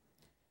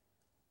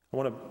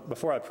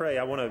 Before I pray,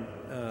 I want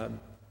to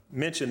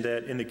mention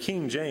that in the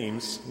King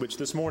James, which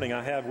this morning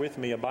I have with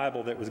me a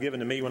Bible that was given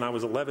to me when I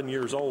was 11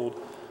 years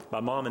old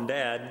by Mom and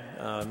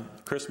Dad,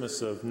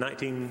 Christmas of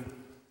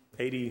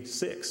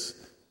 1986.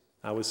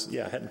 I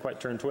hadn't quite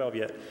turned 12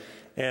 yet.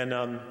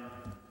 And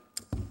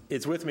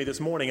it's with me this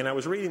morning, and I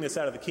was reading this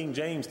out of the King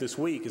James this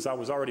week as I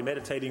was already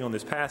meditating on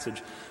this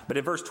passage. But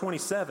in verse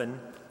 27,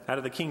 out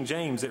of the King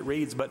James, it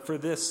reads, But for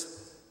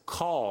this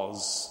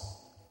cause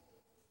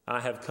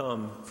I have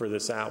come for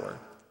this hour.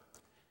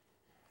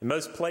 In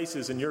most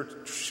places in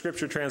your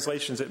scripture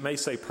translations, it may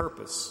say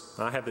purpose.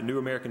 I have the New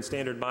American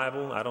Standard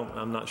Bible.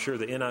 I'm not sure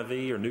the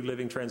NIV or New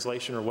Living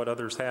Translation or what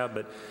others have,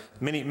 but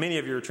many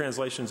of your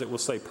translations, it will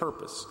say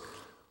purpose.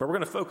 But we're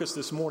going to focus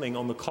this morning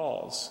on the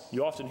cause.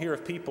 You often hear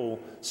of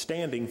people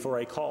standing for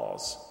a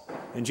cause.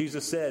 And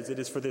Jesus says, it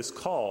is for this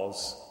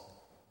cause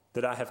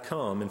that I have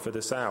come and for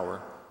this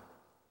hour.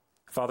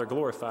 Father,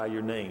 glorify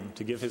your name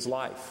to give his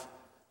life.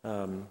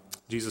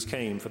 Jesus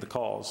came for the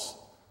cause,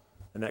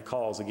 and that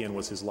cause, again,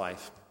 was his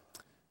life.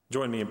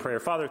 Join me in prayer.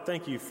 Father,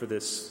 thank you for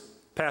this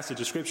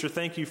passage of Scripture.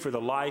 Thank you for the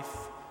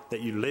life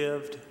that you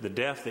lived, the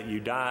death that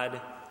you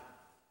died,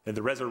 and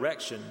the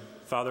resurrection,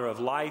 Father, of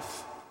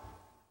life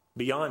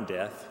beyond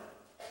death,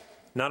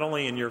 not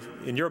only in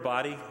your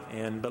body,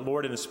 but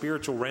Lord, in the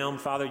spiritual realm.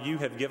 Father, you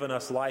have given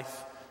us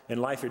life and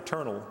life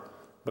eternal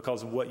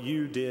because of what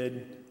you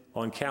did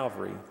on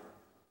Calvary.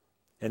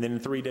 And then in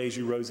 3 days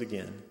you rose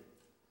again.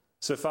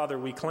 So, Father,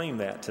 we claim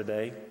that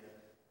today.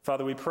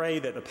 Father, we pray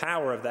that the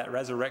power of that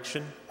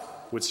resurrection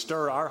would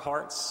stir our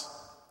hearts,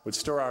 would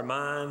stir our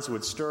minds,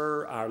 would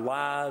stir our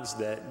lives,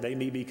 that they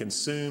may be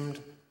consumed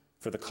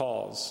for the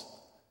cause.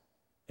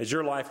 As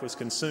your life was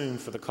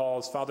consumed for the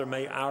cause, Father,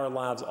 may our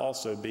lives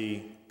also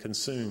be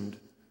consumed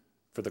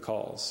for the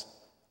cause.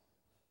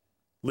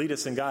 Lead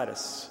us and guide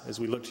us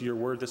as we look to your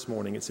word this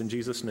morning. It's in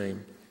Jesus'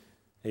 name.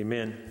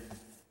 Amen.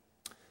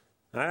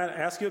 I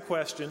ask you a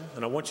question,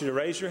 and I want you to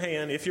raise your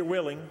hand if you're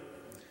willing.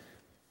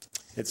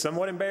 It's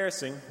somewhat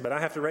embarrassing, but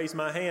I have to raise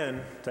my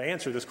hand to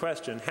answer this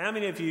question. How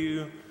many of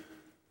you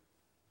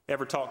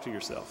ever talk to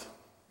yourself?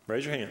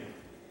 Raise your hand.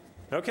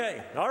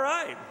 Okay, all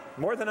right,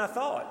 more than I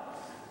thought.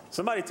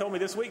 Somebody told me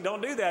this week,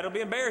 don't do that, it'll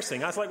be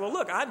embarrassing. I was like, well,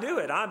 look, I do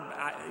it.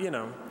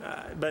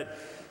 But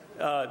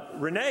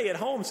Renee at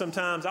home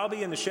sometimes, I'll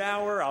be in the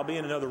shower, I'll be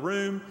in another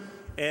room,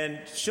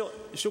 and she'll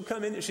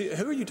come in,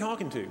 who are you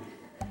talking to?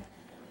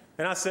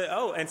 And I said,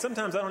 and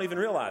sometimes I don't even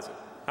realize it.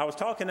 I was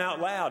talking out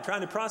loud,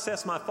 trying to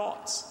process my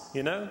thoughts,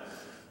 I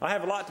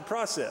have a lot to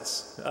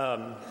process.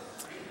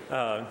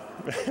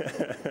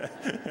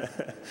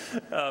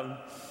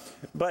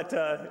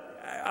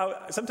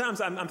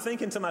 Sometimes I'm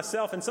thinking to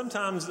myself, and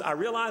sometimes I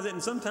realize it,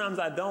 and sometimes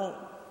I don't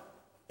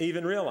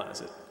even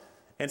realize it.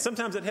 And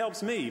sometimes it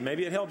helps me.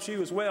 Maybe it helps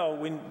you as well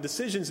when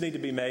decisions need to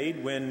be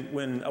made,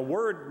 when a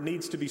word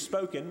needs to be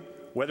spoken,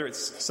 whether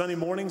it's Sunday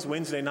mornings,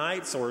 Wednesday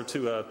nights, or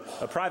to a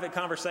private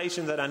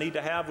conversation that I need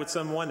to have with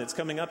someone that's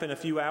coming up in a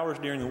few hours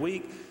during the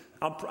week.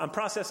 I'm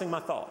processing my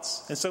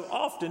thoughts. And so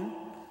often,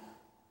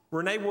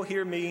 Renee will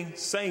hear me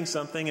saying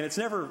something, and it's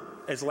never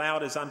as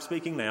loud as I'm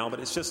speaking now, but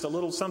it's just a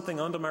little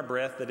something under my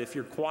breath that if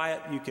you're quiet,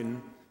 you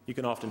can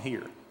often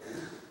hear.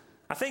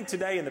 I think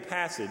today in the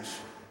passage,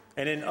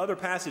 and in other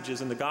passages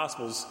in the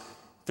Gospels,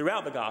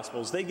 throughout the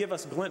Gospels, they give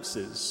us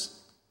glimpses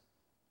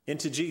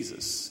into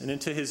Jesus and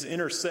into his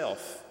inner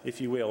self,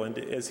 if you will, and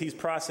as he's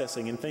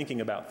processing and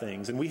thinking about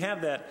things. And we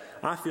have that,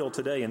 I feel,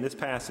 today in this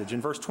passage.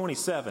 In verse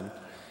 27,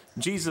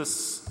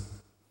 Jesus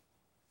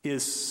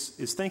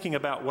is thinking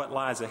about what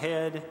lies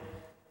ahead,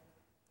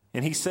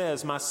 and he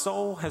says, my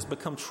soul has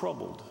become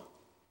troubled.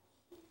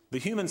 The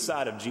human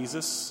side of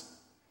Jesus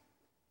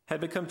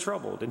had become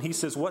troubled, and he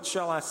says, what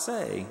shall I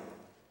say?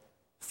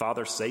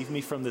 Father, save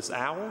me from this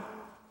hour?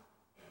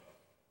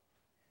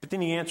 But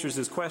then he answers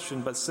his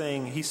question by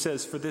saying, he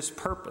says, for this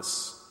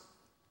purpose,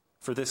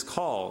 for this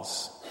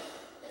cause,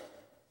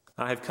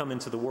 I have come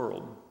into the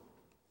world.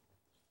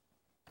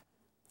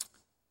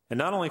 And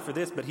not only for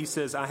this, but he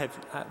says,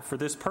 for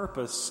this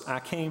purpose,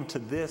 I came to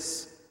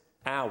this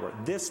hour,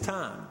 this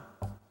time.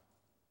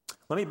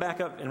 Let me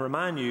back up and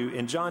remind you,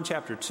 in John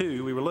chapter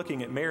 2, we were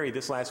looking at Mary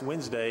this last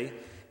Wednesday,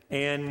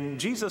 and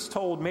Jesus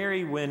told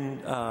Mary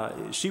when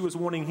she was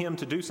wanting him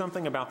to do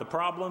something about the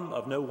problem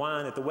of no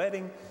wine at the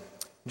wedding,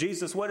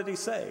 Jesus, what did he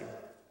say?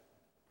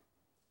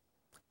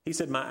 He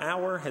said, my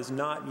hour has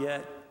not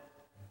yet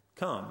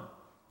come.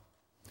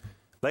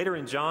 Later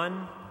in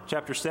John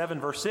chapter 7,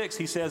 verse 6,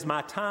 he says,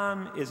 my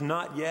time is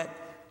not yet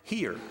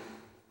here.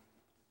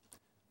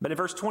 But in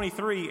verse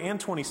 23 and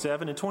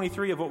 27, and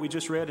 23 of what we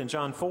just read in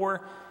John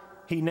 4,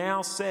 he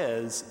now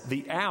says,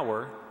 the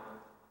hour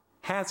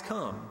has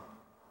come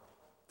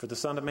for the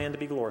Son of Man to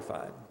be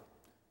glorified.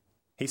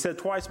 He said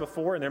twice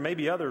before, and there may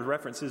be other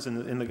references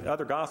in the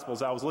other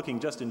Gospels. I was looking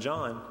just in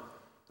John.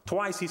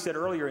 Twice he said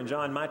earlier in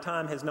John, my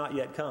time has not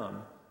yet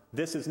come.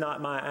 This is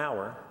not my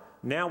hour.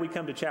 Now we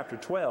come to chapter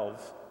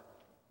 12,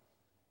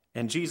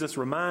 and Jesus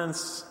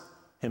reminds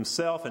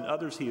himself and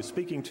others he is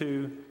speaking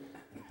to,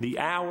 the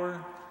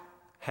hour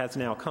has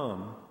now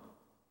come.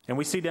 And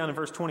we see down in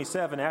verse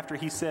 27, after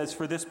he says,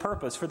 for this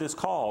purpose, for this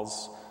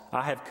cause,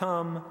 I have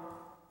come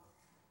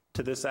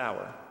to this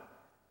hour.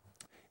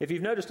 If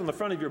you've noticed on the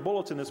front of your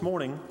bulletin this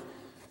morning,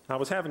 I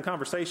was having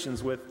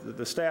conversations with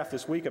the staff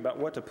this week about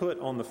what to put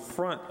on the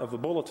front of the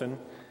bulletin,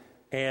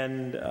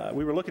 and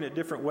we were looking at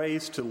different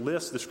ways to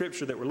list the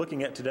scripture that we're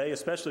looking at today,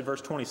 especially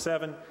verse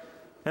 27.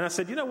 And I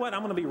said, you know what,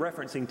 I'm going to be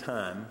referencing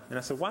time. And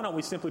I said, why don't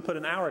we simply put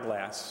an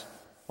hourglass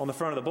on the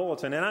front of the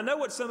bulletin? And I know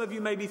what some of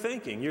you may be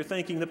thinking. You're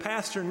thinking the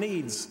pastor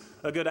needs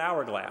a good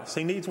hourglass.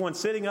 He needs one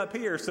sitting up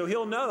here so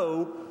he'll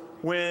know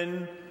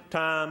when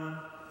time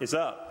is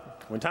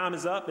up. When time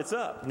is up, it's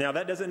up. Now,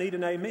 that doesn't need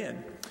an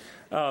amen.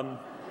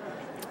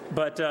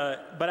 But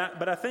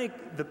I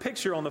think the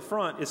picture on the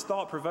front is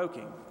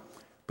thought-provoking.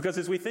 Because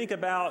as we think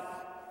about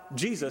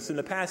Jesus in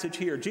the passage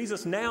here,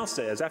 Jesus now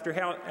says, after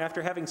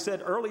having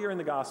said earlier in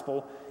the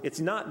gospel,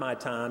 it's not my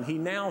time, he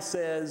now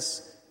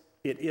says,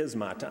 it is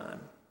my time.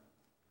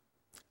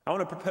 I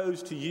want to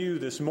propose to you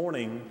this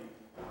morning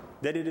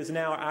that it is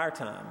now our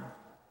time.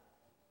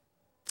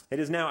 It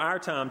is now our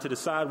time to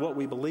decide what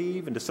we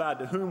believe and decide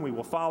to whom we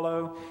will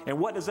follow. And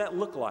what does that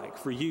look like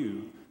for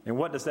you? And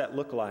what does that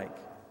look like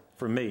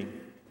for me?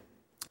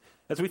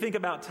 As we think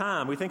about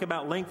time, we think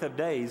about length of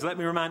days. Let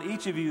me remind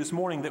each of you this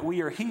morning that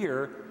we are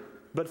here,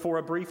 but for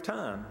a brief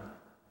time.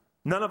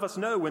 None of us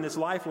know when this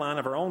lifeline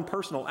of our own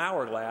personal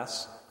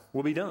hourglass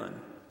will be done.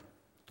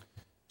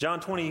 John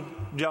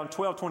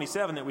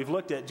 12:27 that we've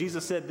looked at,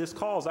 Jesus said, this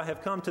cause I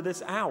have come to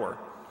this hour.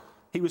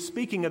 He was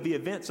speaking of the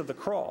events of the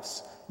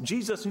cross.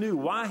 Jesus knew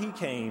why he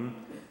came,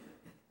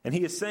 and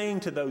he is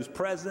saying to those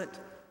present,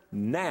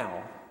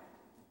 now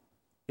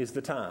is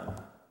the time.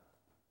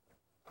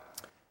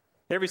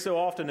 Every so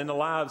often in the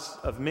lives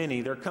of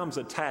many, there comes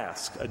a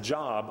task, a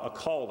job, a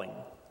calling,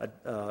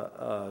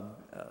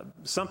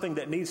 something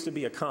that needs to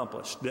be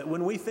accomplished. That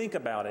when we think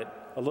about it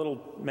a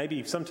little,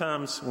 maybe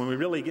sometimes when we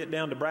really get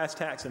down to brass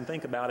tacks and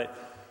think about it,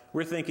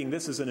 we're thinking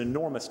this is an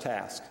enormous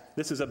task.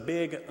 This is a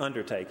big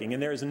undertaking,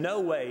 and there is no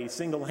way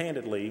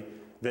single-handedly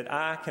that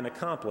I can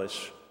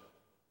accomplish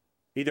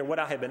either what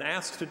I have been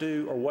asked to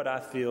do or what I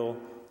feel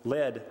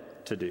led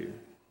to do.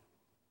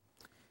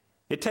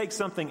 It takes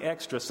something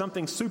extra,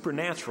 something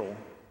supernatural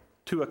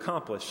to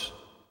accomplish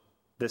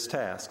this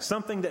task,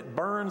 something that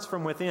burns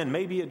from within,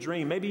 maybe a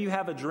dream. Maybe you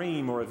have a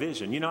dream or a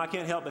vision. I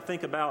can't help but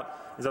think about,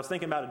 as I was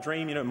thinking about a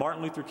dream,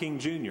 Martin Luther King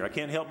Jr. I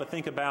can't help but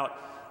think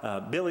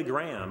about Billy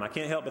Graham. I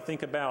can't help but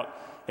think about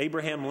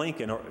Abraham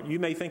Lincoln, or you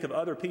may think of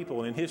other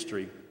people in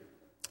history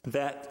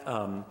that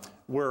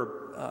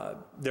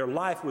their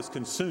life was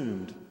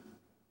consumed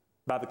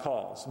by the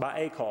cause, by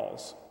a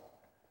cause.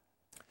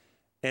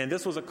 And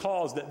this was a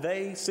cause that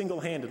they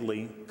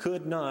single-handedly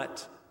could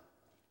not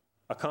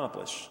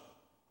accomplish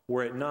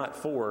were it not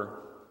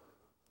for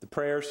the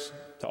prayers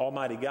to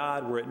Almighty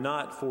God, were it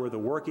not for the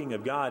working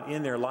of God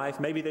in their life.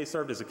 Maybe they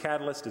served as a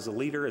catalyst, as a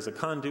leader, as a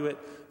conduit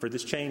for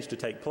this change to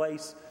take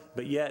place,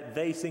 but yet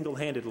they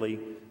single-handedly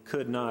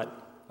could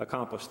not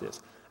accomplish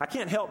this. I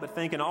can't help but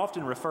think, and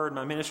often refer in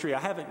my ministry,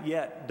 I haven't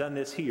yet done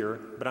this here,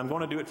 but I'm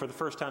going to do it for the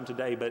first time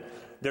today, but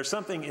there's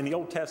something in the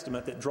Old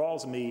Testament that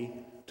draws me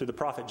to the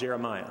prophet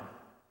Jeremiah.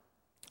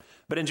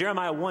 But in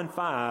Jeremiah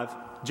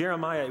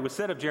 1:5, it was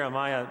said of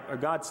Jeremiah, or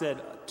God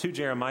said to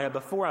Jeremiah,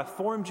 before I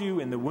formed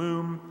you in the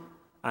womb,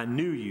 I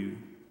knew you.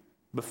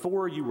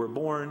 Before you were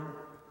born,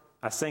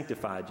 I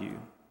sanctified you.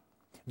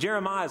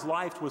 Jeremiah's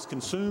life was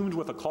consumed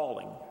with a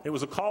calling. It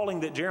was a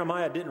calling that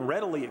Jeremiah didn't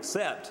readily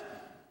accept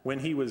when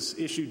he was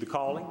issued the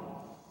calling.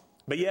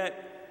 But yet,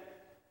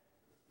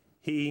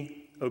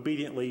 he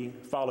obediently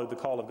followed the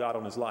call of God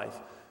on his life.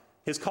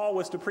 His call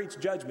was to preach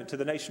judgment to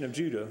the nation of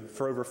Judah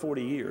for over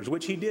 40 years,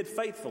 which he did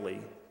faithfully,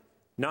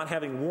 not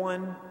having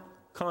one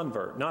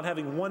convert, not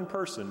having one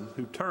person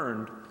who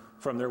turned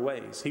from their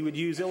ways. He would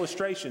use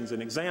illustrations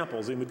and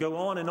examples and would go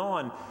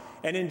on.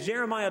 And in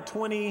Jeremiah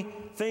 20,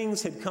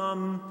 things had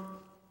come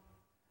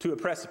to a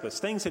precipice.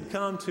 Things had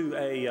come to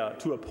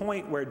a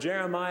point where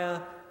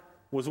Jeremiah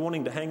was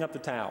wanting to hang up the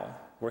towel.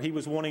 where he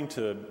was wanting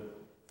to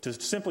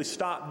simply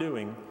stop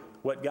doing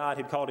what God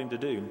had called him to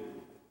do.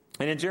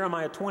 And in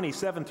Jeremiah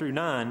 27 through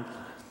 9,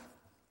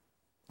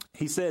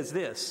 he says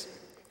this.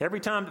 Every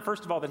time,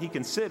 first of all, that he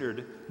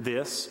considered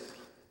this,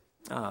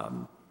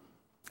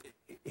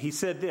 he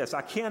said this,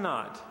 I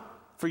cannot,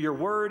 for your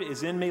word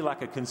is in me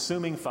like a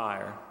consuming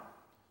fire,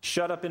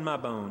 shut up in my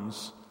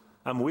bones.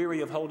 I'm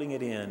weary of holding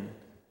it in,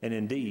 and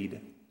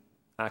indeed,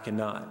 I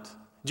cannot.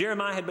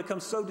 Jeremiah had become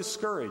so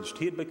discouraged.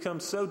 He had become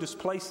so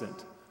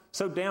displacent,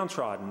 so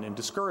downtrodden and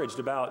discouraged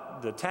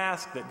about the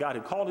task that God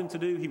had called him to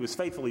do. He was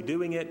faithfully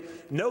doing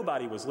it.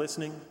 Nobody was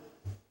listening.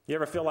 You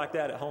ever feel like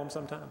that at home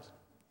sometimes?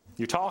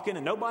 You're talking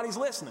and nobody's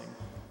listening.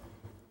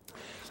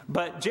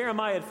 But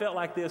Jeremiah had felt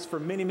like this for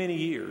many, many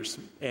years.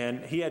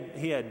 And he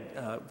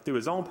had through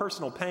his own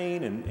personal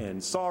pain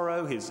and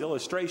sorrow, his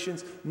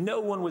illustrations, no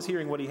one was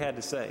hearing what he had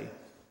to say.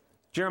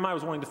 Jeremiah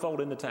was wanting to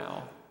fold in the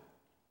towel.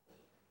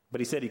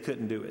 But he said he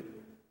couldn't do it.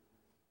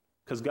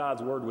 Because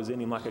God's word was in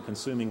him like a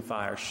consuming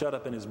fire, shut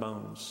up in his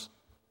bones.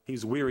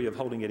 He's weary of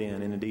holding it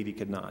in, and indeed he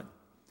could not.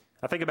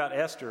 I think about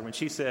Esther when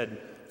she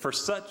said, for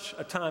such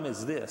a time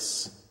as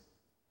this,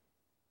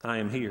 I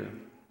am here.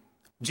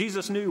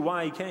 Jesus knew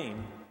why he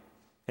came.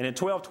 And in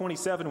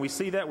 12:27 we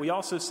see that. We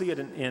also see it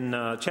in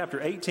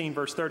chapter 18,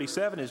 verse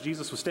 37, as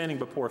Jesus was standing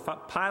before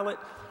Pilate.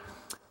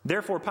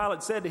 Therefore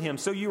Pilate said to him,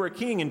 so you are a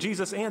king? And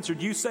Jesus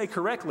answered, you say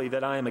correctly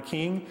that I am a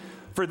king.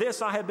 For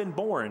this I have been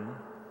born,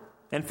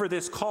 and for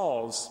this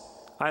cause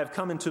I have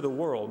come into the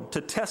world,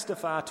 to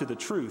testify to the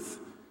truth.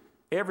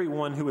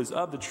 Everyone who is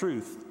of the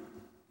truth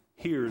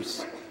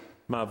hears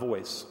my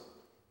voice.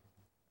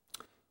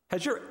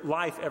 Has your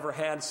life ever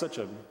had such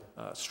a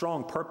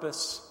strong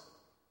purpose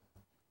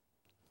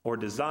or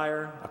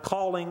desire, a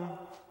calling,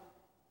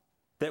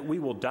 that we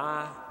will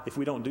die if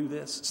we don't do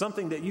this?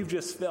 Something that you've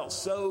just felt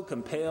so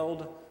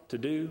compelled to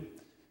do?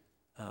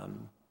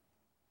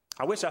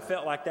 I wish I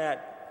felt like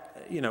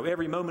that,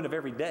 every moment of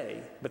every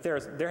day. But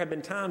there have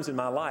been times in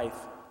my life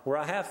where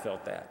I have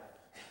felt that.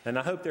 And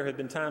I hope there have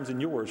been times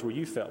in yours where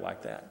you felt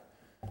like that.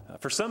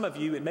 For some of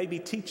you, it may be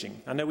teaching.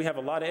 I know we have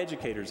a lot of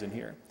educators in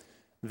here.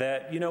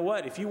 That,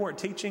 if you weren't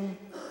teaching,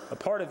 a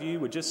part of you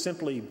would just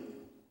simply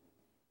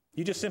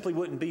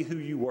wouldn't be who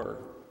you were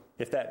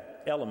if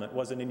that element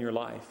wasn't in your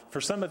life.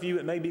 For some of you,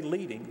 it may be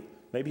leading,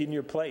 maybe in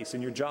your place,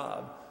 in your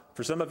job.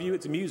 For some of you,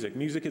 it's music.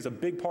 Music is a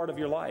big part of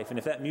your life. And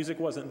if that music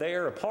wasn't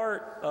there, a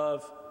part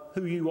of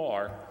who you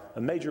are,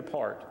 a major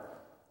part,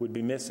 would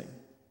be missing.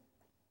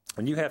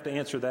 And you have to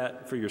answer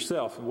that for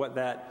yourself, what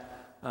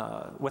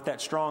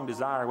that strong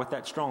desire, what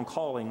that strong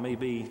calling may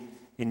be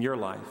in your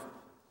life.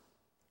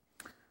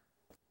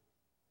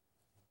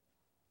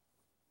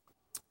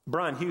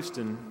 Brian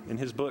Houston, in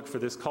his book For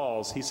This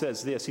Cause, he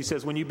says this. He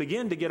says, when you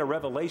begin to get a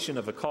revelation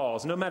of a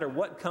cause, no matter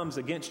what comes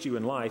against you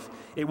in life,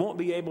 it won't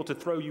be able to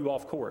throw you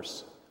off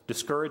course.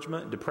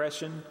 Discouragement,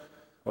 depression,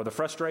 or the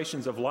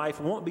frustrations of life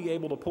won't be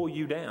able to pull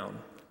you down.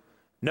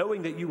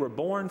 Knowing that you were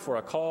born for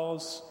a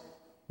cause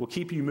will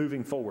keep you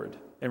moving forward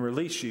and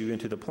release you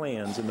into the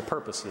plans and the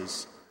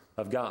purposes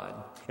of God.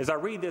 As I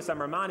read this,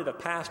 I'm reminded of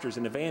pastors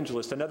and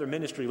evangelists and other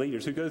ministry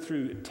leaders who go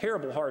through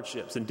terrible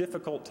hardships and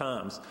difficult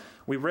times.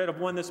 We read of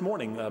one this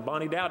morning,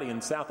 Bonnie Dowdy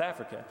in South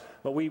Africa.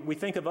 But we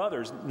think of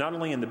others, not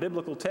only in the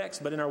biblical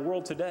text, but in our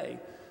world today,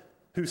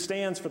 who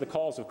stands for the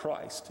cause of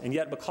Christ. And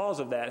yet because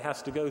of that,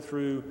 has to go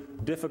through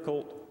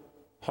difficult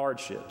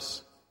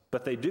hardships.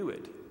 But they do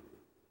it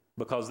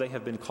because they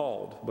have been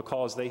called,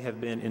 because they have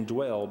been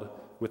indwelled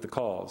with the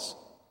cause.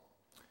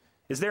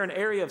 Is there an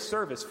area of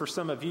service for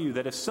some of you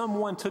that if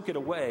someone took it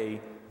away,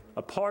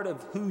 a part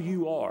of who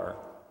you are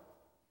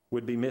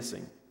would be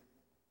missing?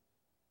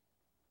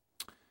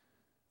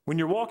 When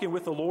you're walking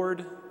with the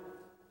Lord,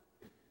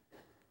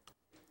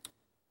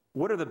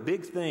 what are the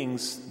big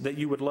things that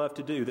you would love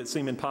to do that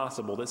seem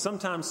impossible, that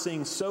sometimes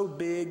seem so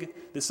big,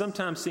 that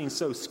sometimes seem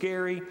so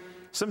scary?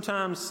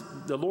 Sometimes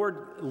the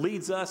Lord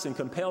leads us and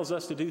compels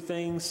us to do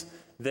things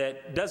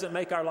that doesn't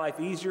make our life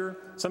easier.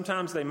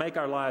 Sometimes they make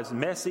our lives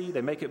messy.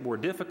 They make it more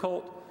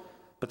difficult.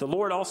 But the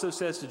Lord also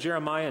says to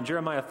Jeremiah in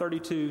Jeremiah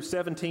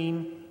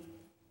 32:17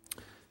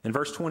 and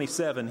verse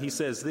 27, he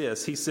says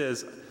this. He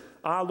says,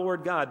 Ah,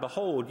 Lord God,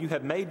 behold, you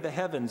have made the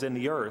heavens and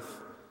the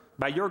earth.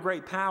 By your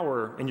great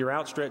power and your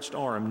outstretched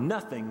arm,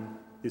 nothing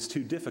is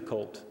too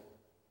difficult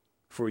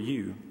for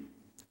you.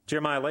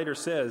 Jeremiah later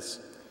says,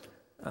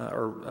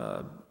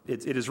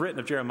 it is written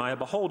of Jeremiah,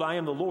 Behold, I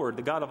am the Lord,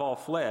 the God of all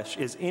flesh.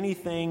 Is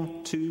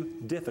anything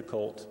too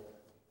difficult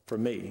for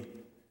me?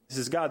 This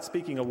is God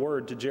speaking a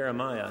word to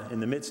Jeremiah in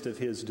the midst of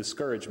his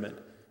discouragement,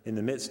 in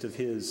the midst of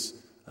his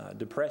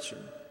depression,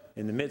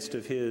 in the midst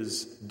of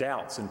his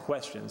doubts and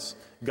questions.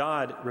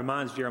 God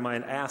reminds Jeremiah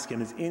and asks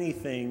him, is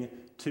anything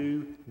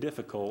too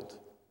difficult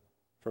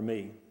for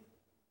me?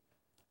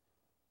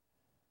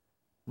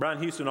 Brian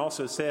Houston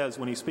also says,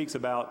 when he speaks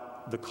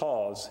about the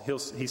cause,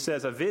 he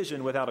says, a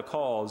vision without a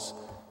cause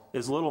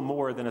is little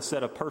more than a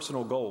set of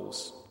personal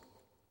goals.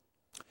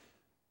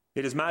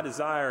 It is my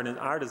desire and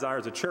our desire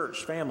as a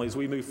church family as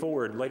we move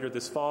forward later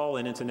this fall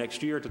and into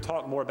next year to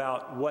talk more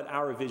about what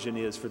our vision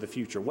is for the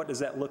future. What does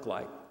that look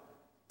like?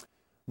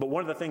 But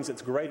one of the things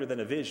that's greater than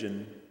a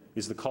vision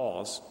is the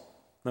cause.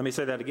 Let me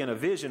say that again. A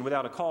vision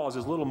without a cause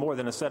is little more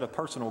than a set of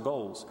personal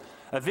goals.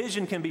 A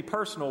vision can be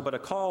personal, but a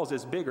cause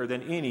is bigger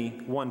than any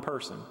one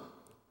person.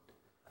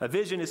 A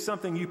vision is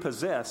something you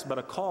possess, but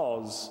a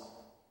cause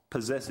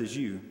possesses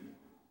you.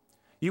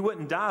 You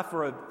wouldn't die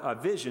for a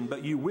vision,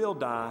 but you will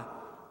die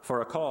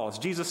for a cause.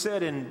 Jesus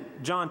said in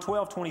John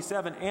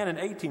 12:27 and in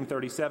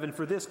 18:37,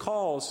 "For this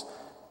cause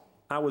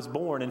I was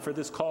born, and for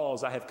this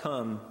cause I have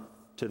come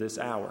to this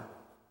hour."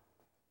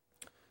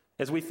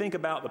 As we think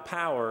about the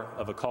power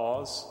of a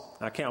cause,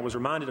 I was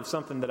reminded of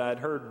something that I had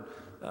heard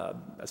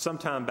some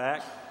time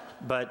back,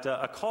 but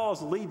a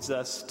cause leads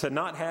us to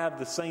not have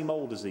the same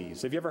old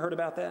disease. Have you ever heard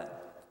about that?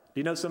 Do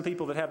you know some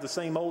people that have the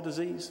same old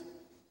disease?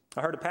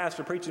 I heard a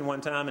pastor preaching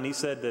one time, and he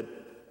said that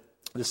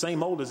the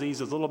same old disease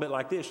is a little bit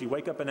like this. You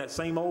wake up in that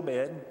same old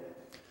bed,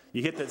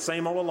 you hit that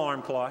same old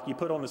alarm clock, you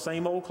put on the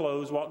same old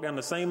clothes, walk down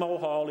the same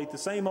old hall, eat the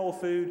same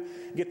old food,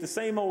 get the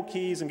same old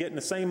keys and get in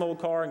the same old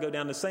car and go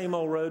down the same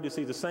old road to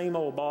see the same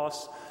old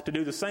boss, to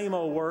do the same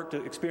old work,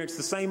 to experience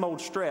the same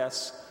old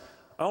stress,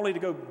 only to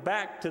go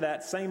back to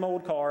that same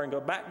old car and go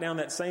back down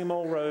that same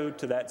old road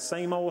to that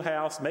same old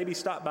house, maybe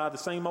stop by the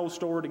same old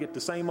store to get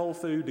the same old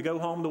food, to go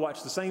home to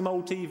watch the same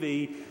old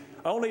TV,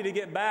 only to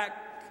get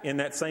back in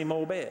that same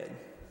old bed.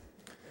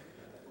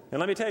 And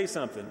let me tell you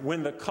something.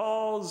 When the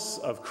cause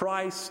of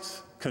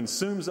Christ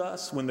consumes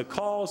us, when the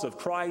cause of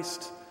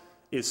Christ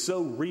is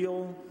so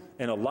real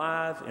and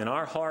alive in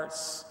our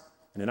hearts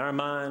and in our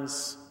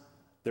minds,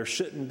 there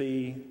shouldn't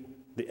be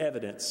the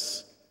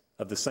evidence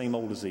of the same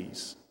old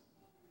disease.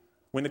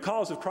 When the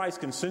cause of Christ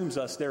consumes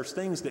us, there's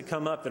things that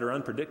come up that are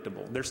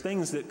unpredictable. There's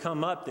things that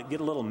come up that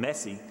get a little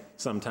messy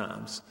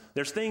sometimes.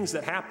 There's things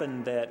that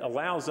happen that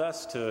allows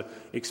us to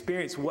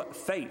experience what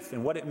faith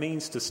and what it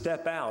means to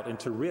step out and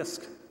to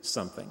risk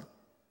something.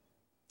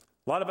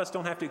 A lot of us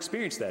don't have to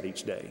experience that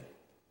each day.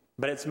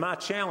 But it's my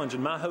challenge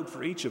and my hope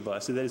for each of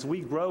us that as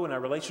we grow in our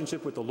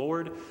relationship with the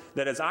Lord,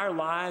 that as our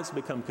lives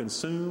become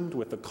consumed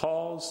with the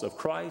cause of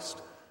Christ,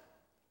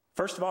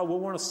 first of all, we'll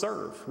want to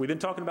serve. We've been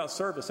talking about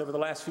service over the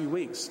last few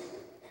weeks.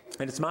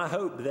 And it's my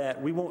hope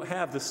that we won't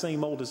have the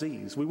same old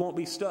disease. We won't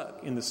be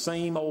stuck in the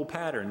same old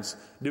patterns,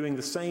 doing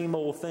the same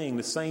old thing,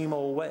 the same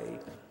old way.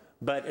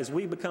 But as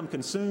we become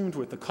consumed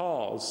with the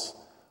cause,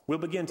 we'll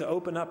begin to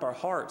open up our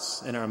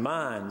hearts and our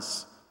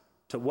minds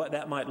to what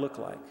that might look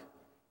like.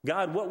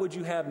 God, what would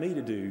you have me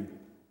to do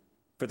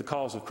for the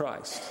cause of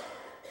Christ?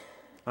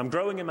 I'm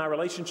growing in my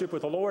relationship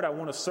with the Lord. I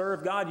want to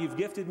serve. God, you've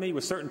gifted me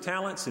with certain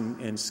talents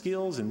and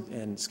skills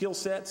and skill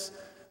sets.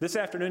 This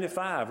afternoon at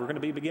 5, we're going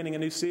to be beginning a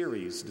new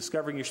series,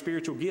 Discovering Your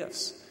Spiritual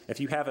Gifts. If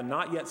you haven't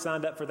not yet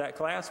signed up for that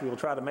class, we will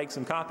try to make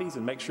some copies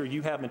and make sure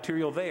you have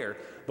material there.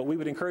 But we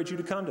would encourage you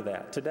to come to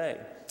that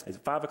today.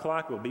 At 5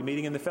 o'clock, we'll be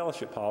meeting in the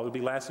fellowship hall. We'll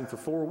be lasting for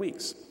 4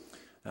 weeks.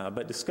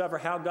 But discover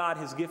how God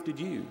has gifted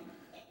you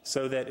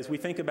so that as we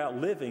think about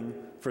living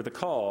for the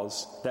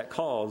cause, that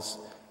cause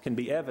can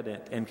be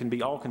evident and can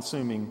be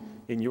all-consuming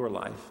in your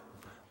life.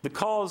 The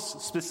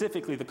cause,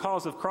 specifically, the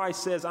cause of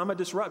Christ says, I'm a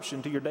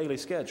disruption to your daily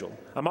schedule.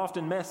 I'm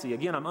often messy.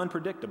 Again, I'm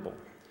unpredictable.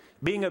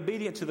 Being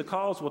obedient to the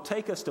cause will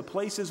take us to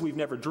places we've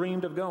never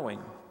dreamed of going.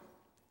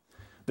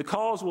 The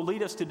cause will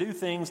lead us to do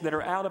things that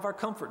are out of our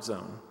comfort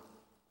zone.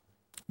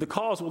 The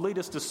cause will lead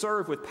us to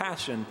serve with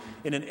passion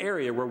in an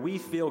area where we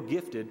feel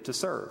gifted to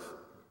serve.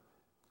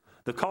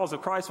 The cause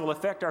of Christ will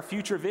affect our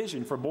future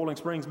vision for Boiling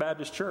Springs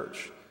Baptist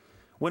Church.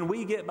 When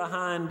we get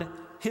behind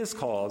His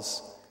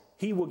cause,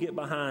 He will get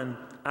behind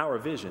our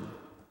vision.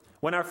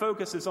 When our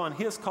focus is on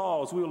His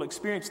cause, we will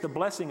experience the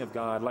blessing of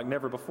God like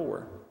never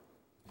before.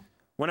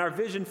 When our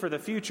vision for the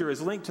future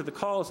is linked to the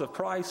cause of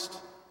Christ,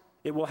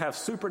 it will have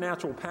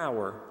supernatural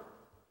power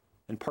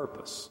and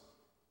purpose.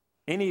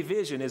 Any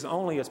vision is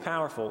only as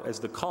powerful as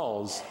the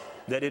cause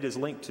that it is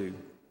linked to.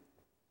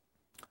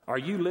 Are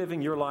you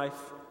living your life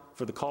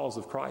for the cause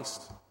of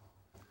Christ?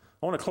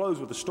 I want to close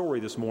with a story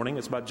this morning.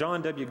 It's by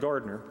John W.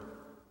 Gardner.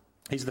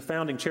 He's the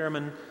founding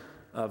chairman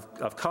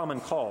of Common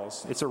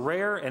Cause. It's a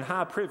rare and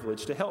high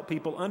privilege to help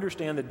people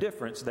understand the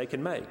difference they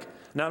can make,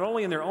 not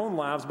only in their own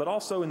lives, but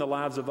also in the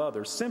lives of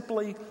others,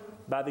 simply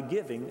by the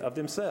giving of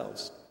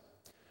themselves.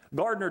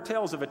 Gardner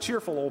tells of a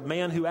cheerful old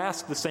man who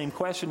asked the same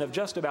question of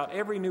just about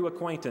every new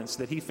acquaintance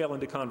that he fell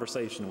into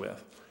conversation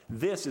with.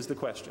 This is the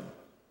question.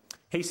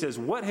 He says,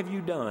 what have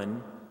you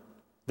done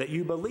that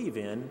you believe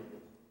in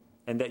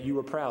and that you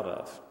are proud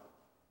of?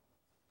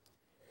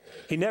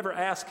 He never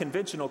asked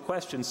conventional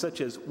questions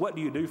such as, what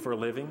do you do for a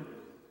living?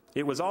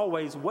 It was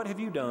always, what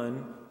have you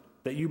done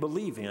that you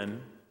believe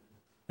in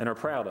and are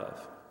proud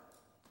of?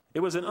 It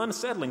was an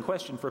unsettling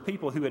question for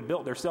people who had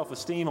built their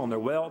self-esteem on their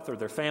wealth or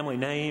their family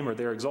name or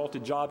their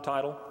exalted job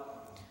title.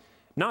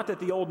 Not that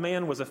the old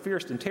man was a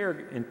fierce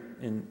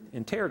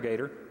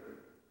interrogator.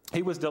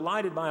 He was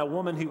delighted by a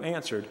woman who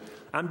answered,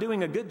 I'm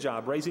doing a good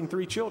job raising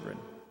 3 children.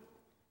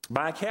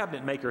 By a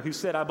cabinet maker who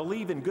said, I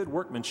believe in good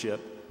workmanship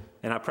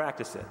and I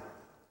practice it.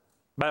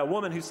 By a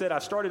woman who said, I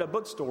started a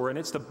bookstore and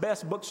it's the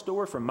best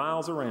bookstore for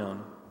miles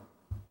around.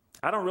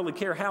 I don't really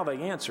care how they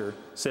answer,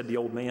 said the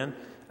old man.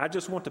 I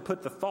just want to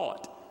put the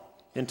thought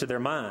into their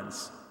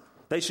minds.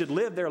 They should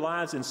live their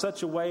lives in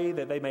such a way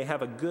that they may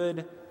have a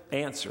good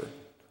answer.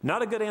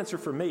 Not a good answer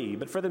for me,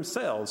 but for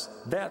themselves.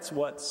 That's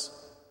what's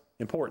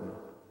important.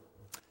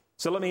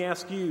 So let me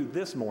ask you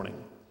this morning,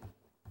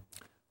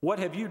 what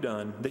have you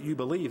done that you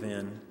believe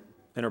in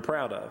and are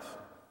proud of?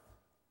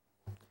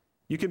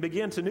 You can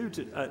begin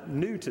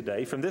new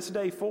today. From this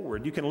day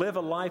forward, you can live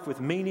a life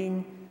with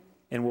meaning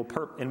and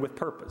with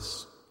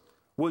purpose.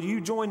 Will you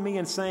join me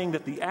in saying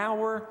that the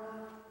hour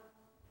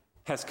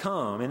has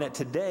come and that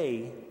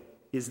today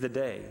is the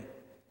day?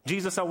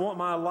 Jesus, I want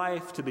my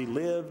life to be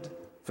lived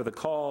for the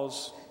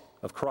cause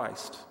of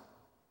Christ.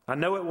 I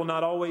know it will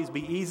not always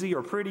be easy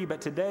or pretty, but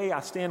today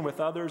I stand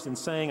with others in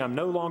saying I'm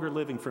no longer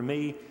living for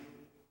me,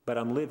 but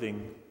I'm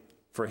living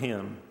for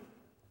Him.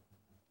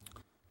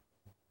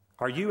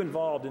 Are you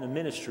involved in a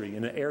ministry,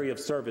 in an area of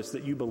service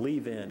that you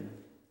believe in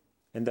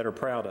and that are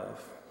proud of?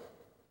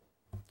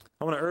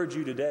 I want to urge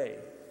you today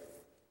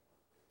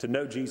to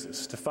know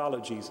Jesus, to follow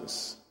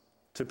Jesus,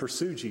 to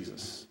pursue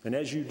Jesus. And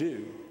as you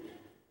do,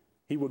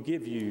 He will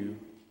give you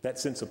that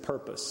sense of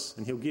purpose,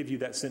 and He'll give you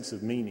that sense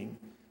of meaning.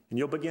 And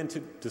you'll begin to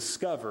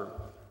discover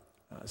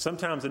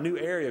sometimes a new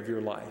area of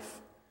your life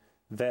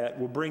that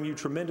will bring you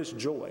tremendous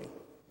joy.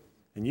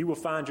 And you will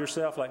find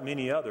yourself, like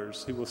many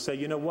others, who will say,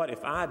 you know what,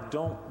 if I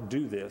don't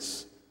do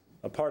this,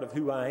 a part of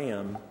who I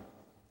am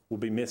will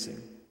be missing.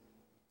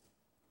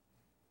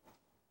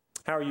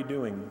 How are you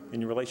doing in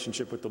your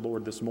relationship with the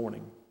Lord this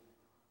morning?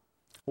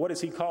 What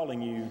is He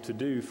calling you to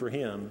do for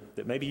Him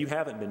that maybe you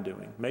haven't been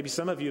doing? Maybe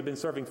some of you have been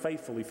serving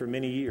faithfully for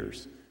many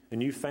years,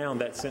 and you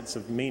found that sense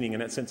of meaning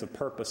and that sense of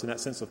purpose and that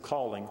sense of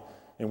calling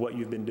in what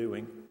you've been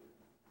doing.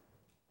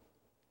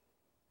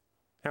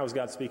 How is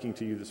God speaking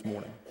to you this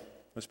morning?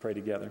 Let's pray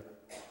together.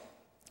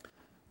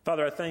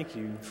 Father, I thank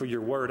You for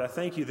Your word. I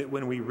thank You that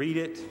when we read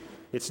it,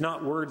 it's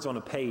not words on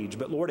a page,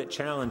 but Lord, it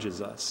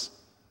challenges us.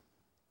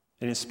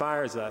 It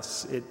inspires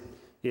us.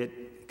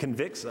 It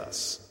convicts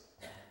us.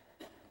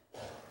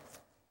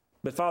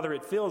 But Father,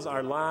 it fills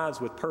our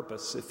lives with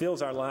purpose. It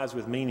fills our lives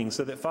with meaning,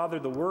 so that, Father,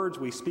 the words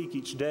we speak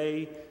each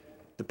day,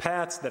 the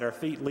paths that our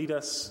feet lead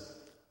us,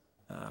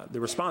 the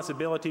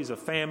responsibilities of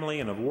family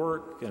and of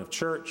work and of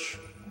church,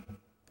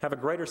 have a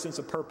greater sense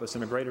of purpose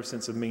and a greater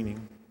sense of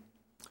meaning.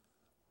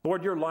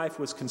 Lord, Your life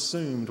was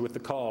consumed with the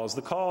cause.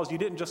 The cause, You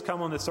didn't just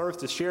come on this earth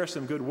to share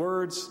some good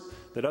words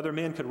that other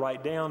men could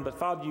write down, but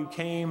Father, You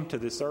came to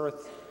this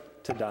earth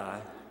to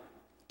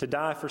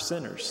die for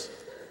sinners,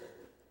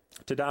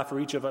 to die for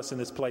each of us in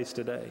this place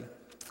today.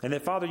 And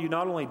then, Father, You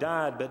not only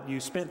died, but You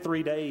spent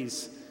 3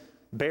 days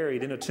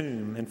buried in a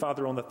tomb. And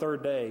Father, on the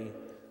third day,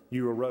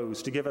 You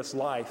arose to give us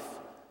life,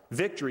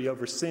 victory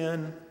over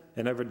sin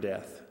and over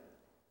death.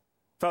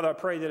 Father, I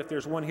pray that if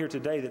there's one here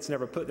today that's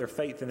never put their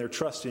faith and their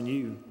trust in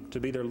You to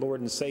be their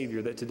Lord and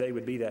Savior, that today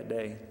would be that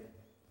day.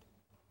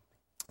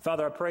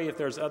 Father, I pray if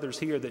there's others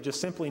here that just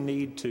simply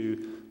need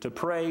to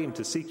pray and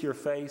to seek Your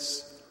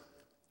face,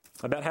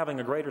 about having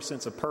a greater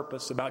sense of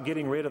purpose, about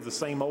getting rid of the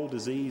same old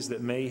disease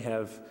that may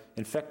have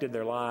infected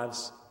their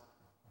lives.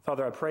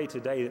 Father, I pray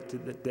today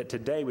that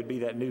today would be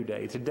that new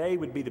day. Today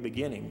would be the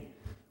beginning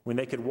when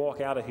they could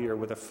walk out of here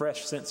with a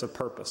fresh sense of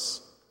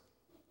purpose.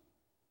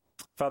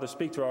 Father,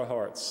 speak to our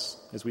hearts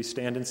as we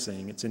stand and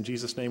sing. It's in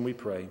Jesus' name we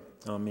pray.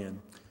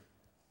 Amen.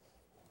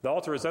 The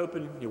altar is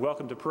open. You're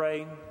welcome to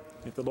pray.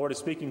 If the Lord is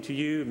speaking to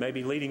you,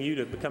 maybe leading you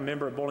to become a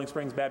member of Boiling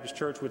Springs Baptist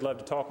Church, we'd love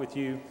to talk with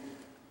you.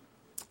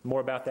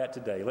 More about that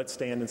today. Let's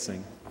stand and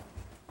sing.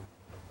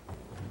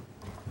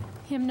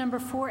 Hymn number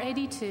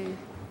 482.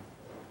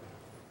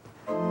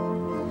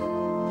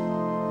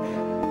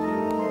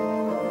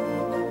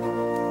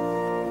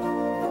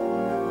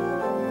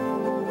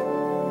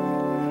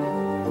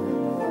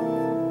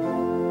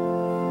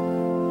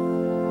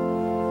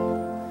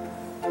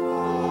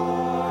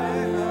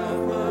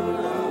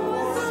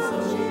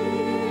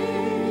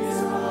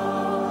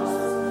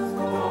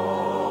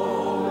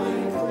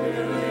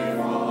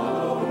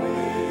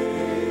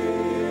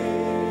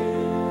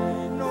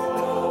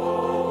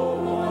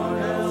 No one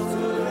else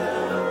could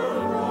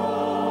ever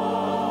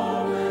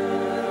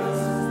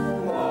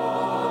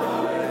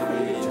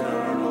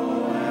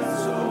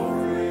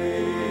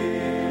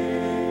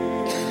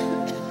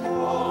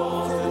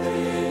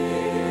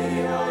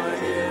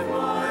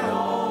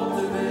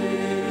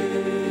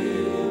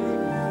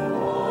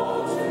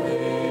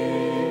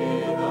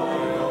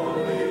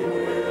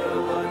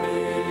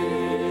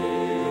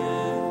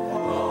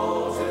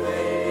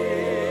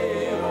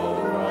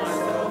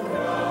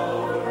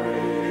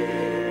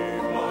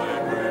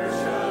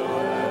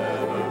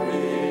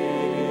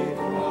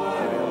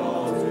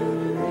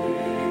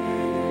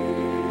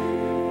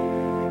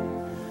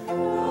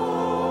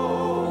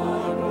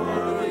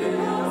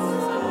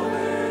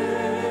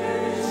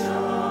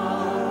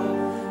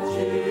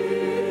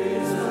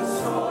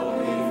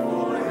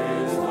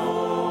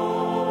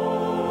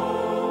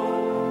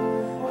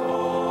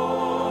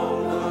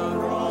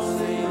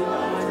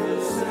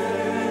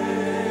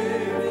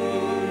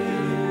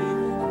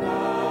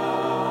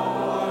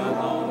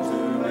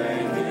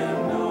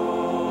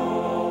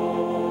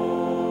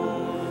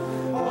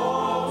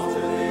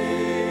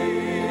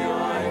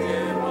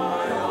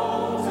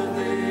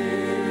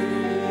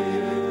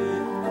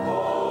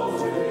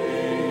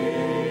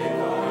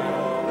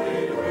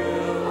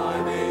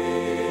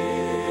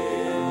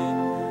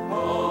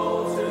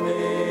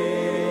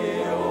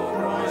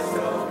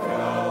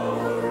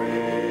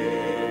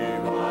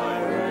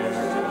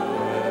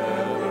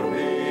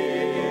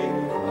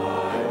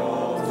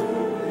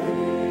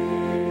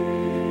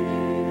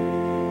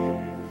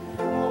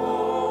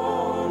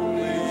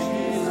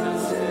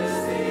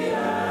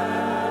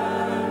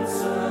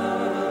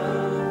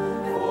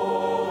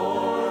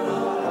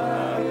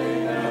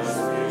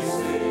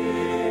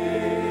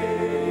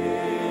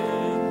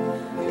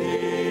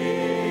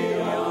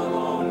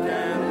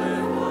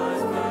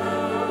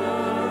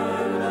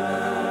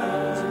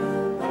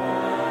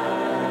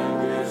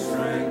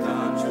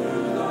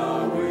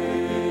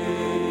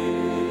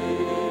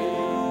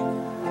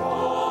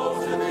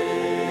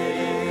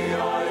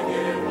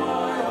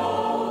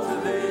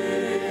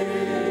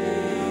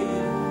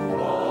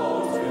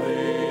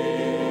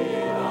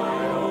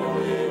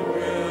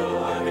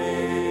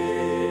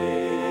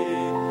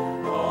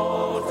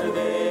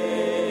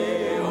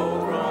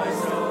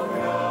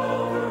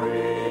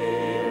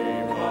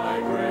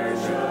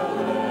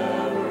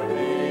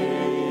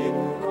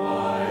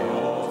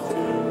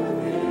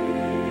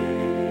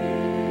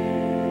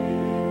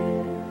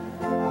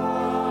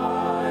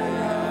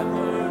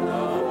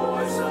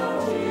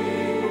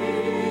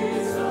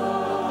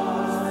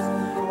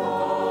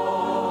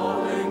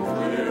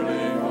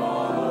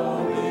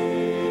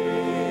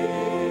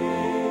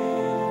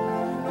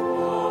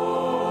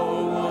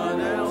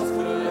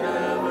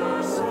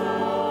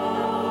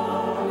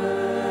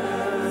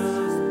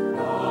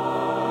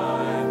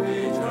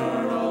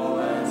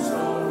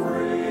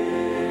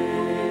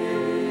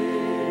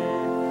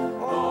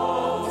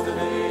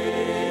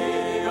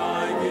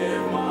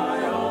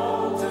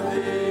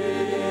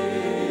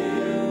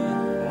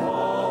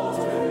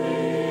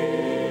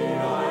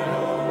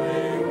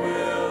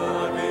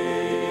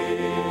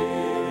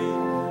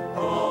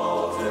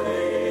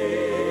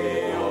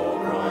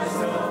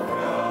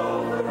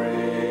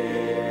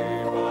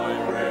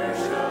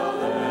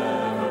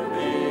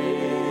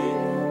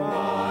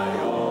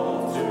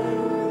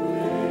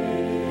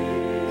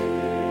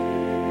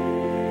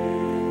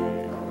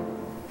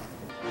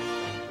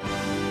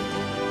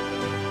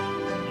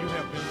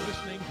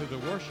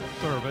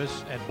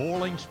service at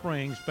Boiling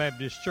Springs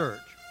Baptist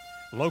Church,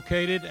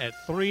 located at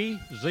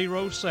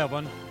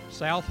 307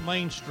 South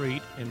Main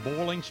Street in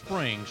Boiling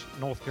Springs,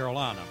 North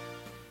Carolina.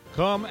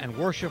 Come and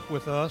worship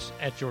with us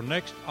at your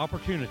next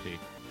opportunity.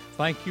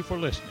 Thank you for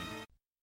listening.